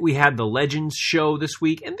 we had the Legends show this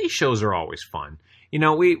week, and these shows are always fun. And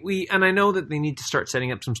I know that they need to start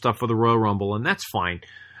setting up some stuff for the Royal Rumble, and that's fine.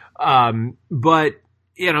 But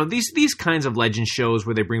these kinds of Legends shows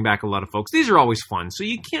where they bring back a lot of folks, these are always fun. So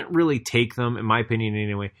you can't really take them, in my opinion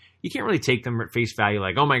anyway, you can't really take them at face value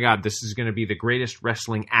like, oh my God, this is going to be the greatest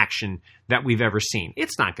wrestling action that we've ever seen.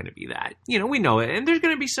 It's not going to be that. We know it. And there's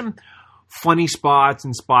going to be some funny spots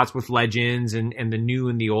and spots with legends and the new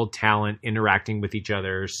and the old talent interacting with each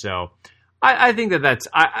other. So I think that's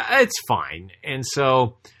it's fine. And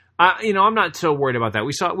so, I'm not so worried about that.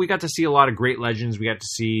 We got to see a lot of great legends. We got to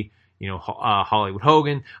see, Hollywood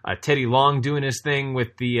Hogan, Teddy Long doing his thing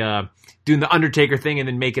with doing the Undertaker thing and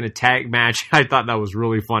then making a tag match. I thought that was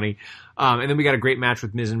really funny. And then we got a great match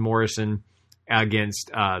with Miz and Morrison against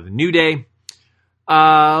the New Day.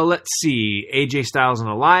 Let's see. AJ Styles and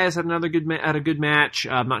Elias had a good match.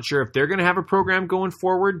 I'm not sure if they're going to have a program going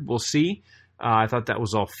forward. We'll see. I thought that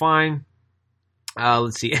was all fine.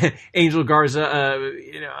 Let's see. Angel Garza,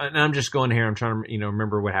 and I'm just going here. I'm trying to,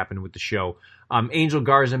 remember what happened with the show. Angel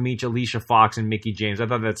Garza meets Alicia Fox and Mickie James. I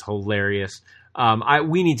thought that's hilarious.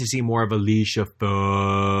 We need to see more of Alicia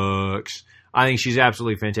Fox. I think she's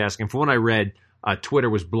absolutely fantastic. And from what I read, Twitter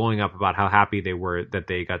was blowing up about how happy they were that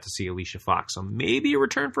they got to see Alicia Fox. So maybe a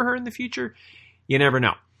return for her in the future. You never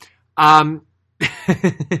know. I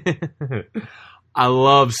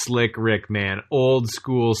love Slick Rick, man. Old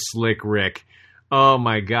school Slick Rick. Oh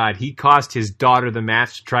my God. He cost his daughter the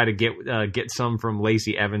match to try to get some from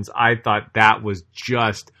Lacey Evans. I thought that was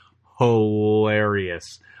just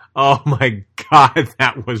hilarious. Oh my God.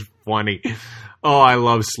 That was funny. Oh, I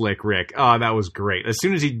love Slick Rick. Oh, that was great. As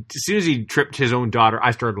soon as he tripped his own daughter,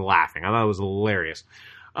 I started laughing. I thought it was hilarious.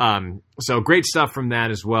 So great stuff from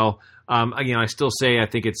that as well. Again, I still say I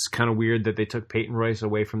think it's kind of weird that they took Peyton Royce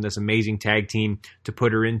away from this amazing tag team to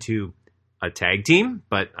put her into a tag team,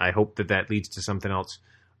 but I hope that leads to something else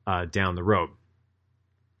down the road.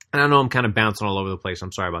 And I know I'm kind of bouncing all over the place.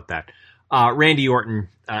 I'm sorry about that. Randy Orton.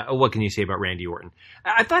 What can you say about Randy Orton?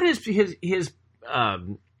 I thought his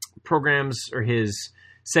programs or his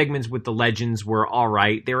segments with the legends were all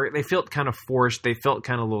right. They felt kind of forced. They felt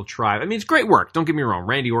kind of a little tried. I mean, it's great work. Don't get me wrong.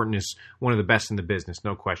 Randy Orton is one of the best in the business,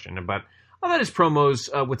 no question. But I thought his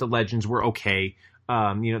promos with the legends were okay. They were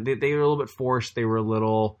a little bit forced. They were a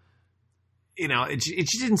little, it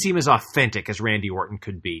just didn't seem as authentic as Randy Orton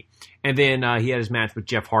could be. And then he had his match with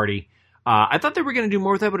Jeff Hardy. I thought they were going to do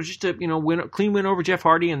more with that, but it's just a clean win over Jeff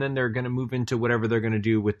Hardy, and then they're going to move into whatever they're going to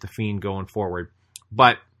do with The Fiend going forward.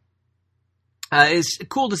 But it's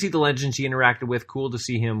cool to see the legends he interacted with. Cool to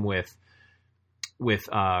see him with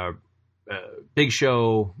Big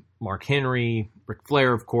Show, Mark Henry, Ric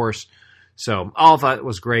Flair, of course. So all thought it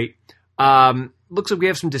was great. Looks like we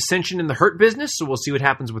have some dissension in the Hurt Business, so we'll see what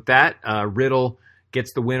happens with that. Riddle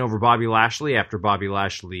gets the win over Bobby Lashley after Bobby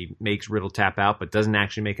Lashley makes Riddle tap out, but doesn't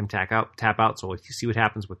actually make him tap out. So we'll see what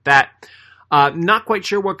happens with that. Not quite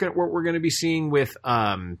sure what we're going to be seeing with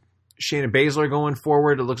Shayna Baszler going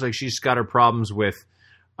forward. It looks like she's got her problems with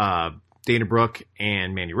Dana Brooke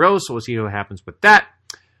and Mandy Rose, so we'll see what happens with that.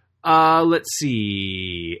 Let's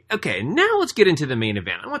see. Okay, now let's get into the main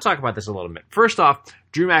event. I want to talk about this a little bit. First off,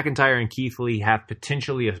 Drew McIntyre and Keith Lee have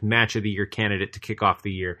potentially a match of the year candidate to kick off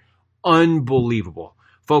the year. Unbelievable.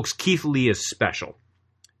 Folks, Keith Lee is special.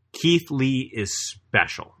 Keith Lee is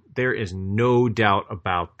special. There is no doubt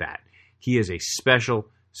about that. He is a special,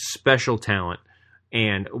 special talent.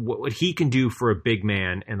 And what he can do for a big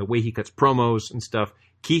man and the way he cuts promos and stuff,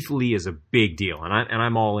 Keith Lee is a big deal. And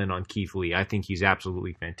I'm all in on Keith Lee. I think he's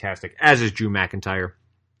absolutely fantastic, as is Drew McIntyre.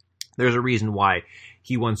 There's a reason why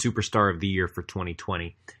he won Superstar of the Year for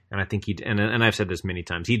 2020. And I think and I've said this many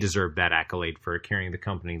times, he deserved that accolade for carrying the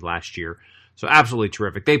company last year. So absolutely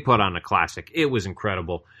terrific. They put on a classic. It was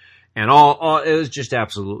incredible. And it was just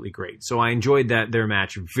absolutely great. So I enjoyed their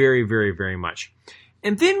match very, very, very much.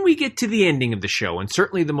 And then we get to the ending of the show, and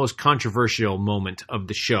certainly the most controversial moment of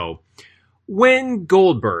the show, when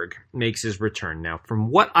Goldberg makes his return. Now, from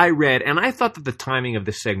what I read, and I thought that the timing of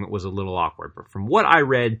this segment was a little awkward, but from what I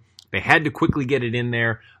read, they had to quickly get it in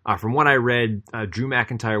there. From what I read, Drew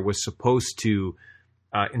McIntyre was supposed to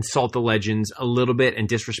insult the legends a little bit and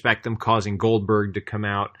disrespect them, causing Goldberg to come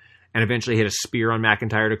out and eventually hit a spear on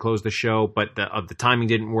McIntyre to close the show, but the timing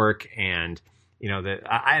didn't work, and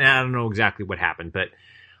I don't know exactly what happened, but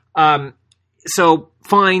so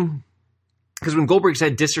fine. Because when Goldberg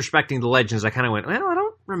said disrespecting the legends, I kind of went, well, I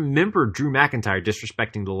don't remember Drew McIntyre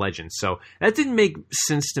disrespecting the legends, so that didn't make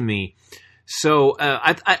sense to me. So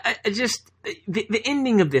I just the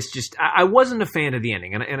ending of this I wasn't a fan of the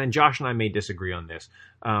ending, and Josh and I may disagree on this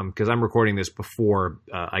because I'm recording this before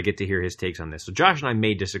I get to hear his takes on this. So Josh and I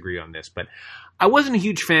may disagree on this, but I wasn't a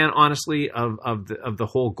huge fan, honestly, of the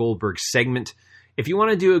whole Goldberg segment. If you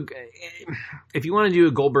want to do a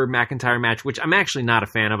Goldberg McIntyre match, which I'm actually not a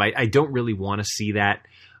fan of, I don't really want to see that.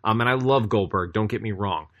 And I love Goldberg, don't get me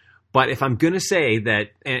wrong. But if I'm going to say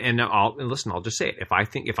that, I'll just say it. If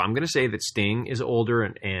I'm going to say that Sting is older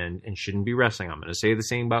and shouldn't be wrestling, I'm going to say the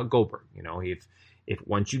same about Goldberg. If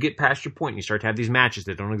once you get past your point and you start to have these matches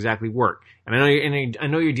that don't exactly work, and I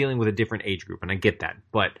know you're dealing with a different age group, and I get that,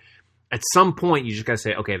 but at some point you just got to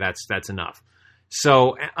say, okay, that's enough.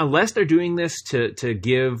 So unless they're doing this to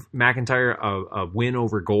give McIntyre a win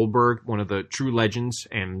over Goldberg, one of the true legends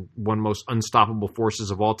and one of the most unstoppable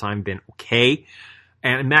forces of all time, then okay.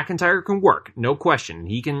 And McIntyre can work, no question.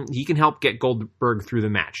 He can help get Goldberg through the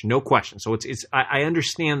match, no question. So I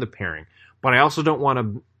understand the pairing, but I also don't want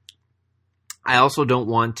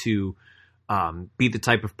to be the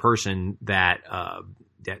type of person that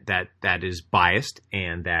is biased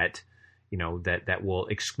and that will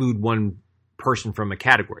exclude one person from a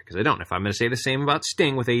category, because I don't. If I'm going to say the same about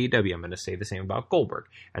Sting with AEW, I'm going to say the same about Goldberg.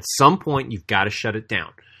 At some point, you've got to shut it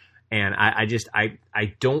down, and I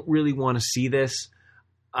don't really want to see this.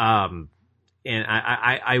 And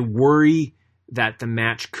I worry that the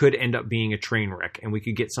match could end up being a train wreck, and we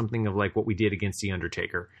could get something of like what we did against The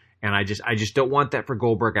Undertaker. And I just don't want that for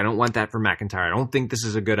Goldberg. I don't want that for McIntyre. I don't think this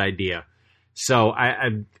is a good idea. So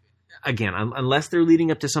again, unless they're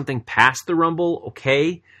leading up to something past the Rumble,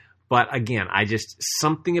 okay. But again,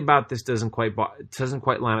 something about this doesn't quite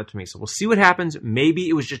line up to me. So we'll see what happens. Maybe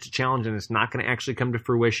it was just a challenge and it's not going to actually come to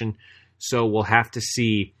fruition. So we'll have to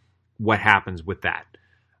see what happens with that.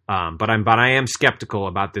 But I am skeptical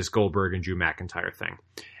about this Goldberg and Drew McIntyre thing.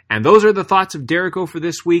 And those are the thoughts of Derico for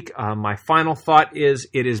this week. My final thought is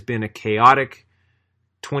it has been a chaotic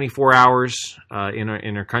 24 hours in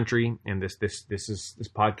our country, and this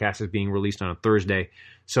podcast is being released on a Thursday.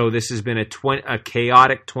 So this has been a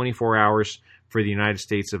chaotic 24 hours for the United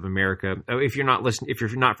States of America. If you're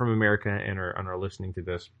not from America and are listening to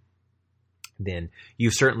this, then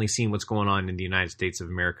you've certainly seen what's going on in the United States of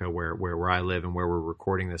America, where I live and where we're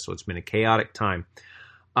recording this. So it's been a chaotic time.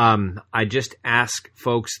 I just ask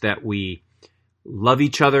folks that we love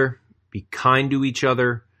each other, be kind to each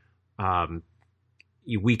other.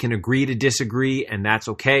 We can agree to disagree, and that's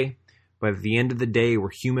okay. But at the end of the day,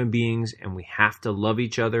 we're human beings, and we have to love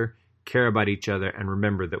each other, care about each other, and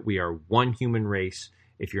remember that we are one human race.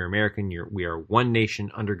 If you're American, we are one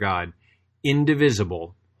nation under God,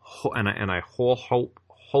 indivisible. And I hope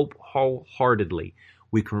wholeheartedly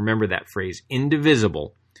we can remember that phrase,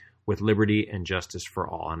 indivisible, with liberty and justice for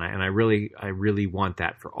all. And I really want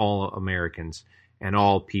that for all Americans and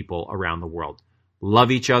all people around the world.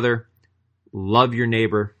 Love each other, love your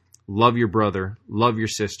neighbor, love your brother, love your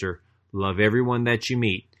sister, love everyone that you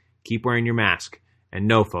meet. Keep wearing your mask. And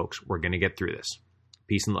know, folks, we're going to get through this.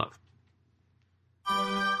 Peace and love.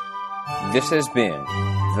 This has been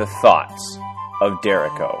The Thoughts of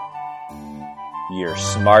Derico. You're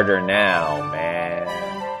smarter now, man.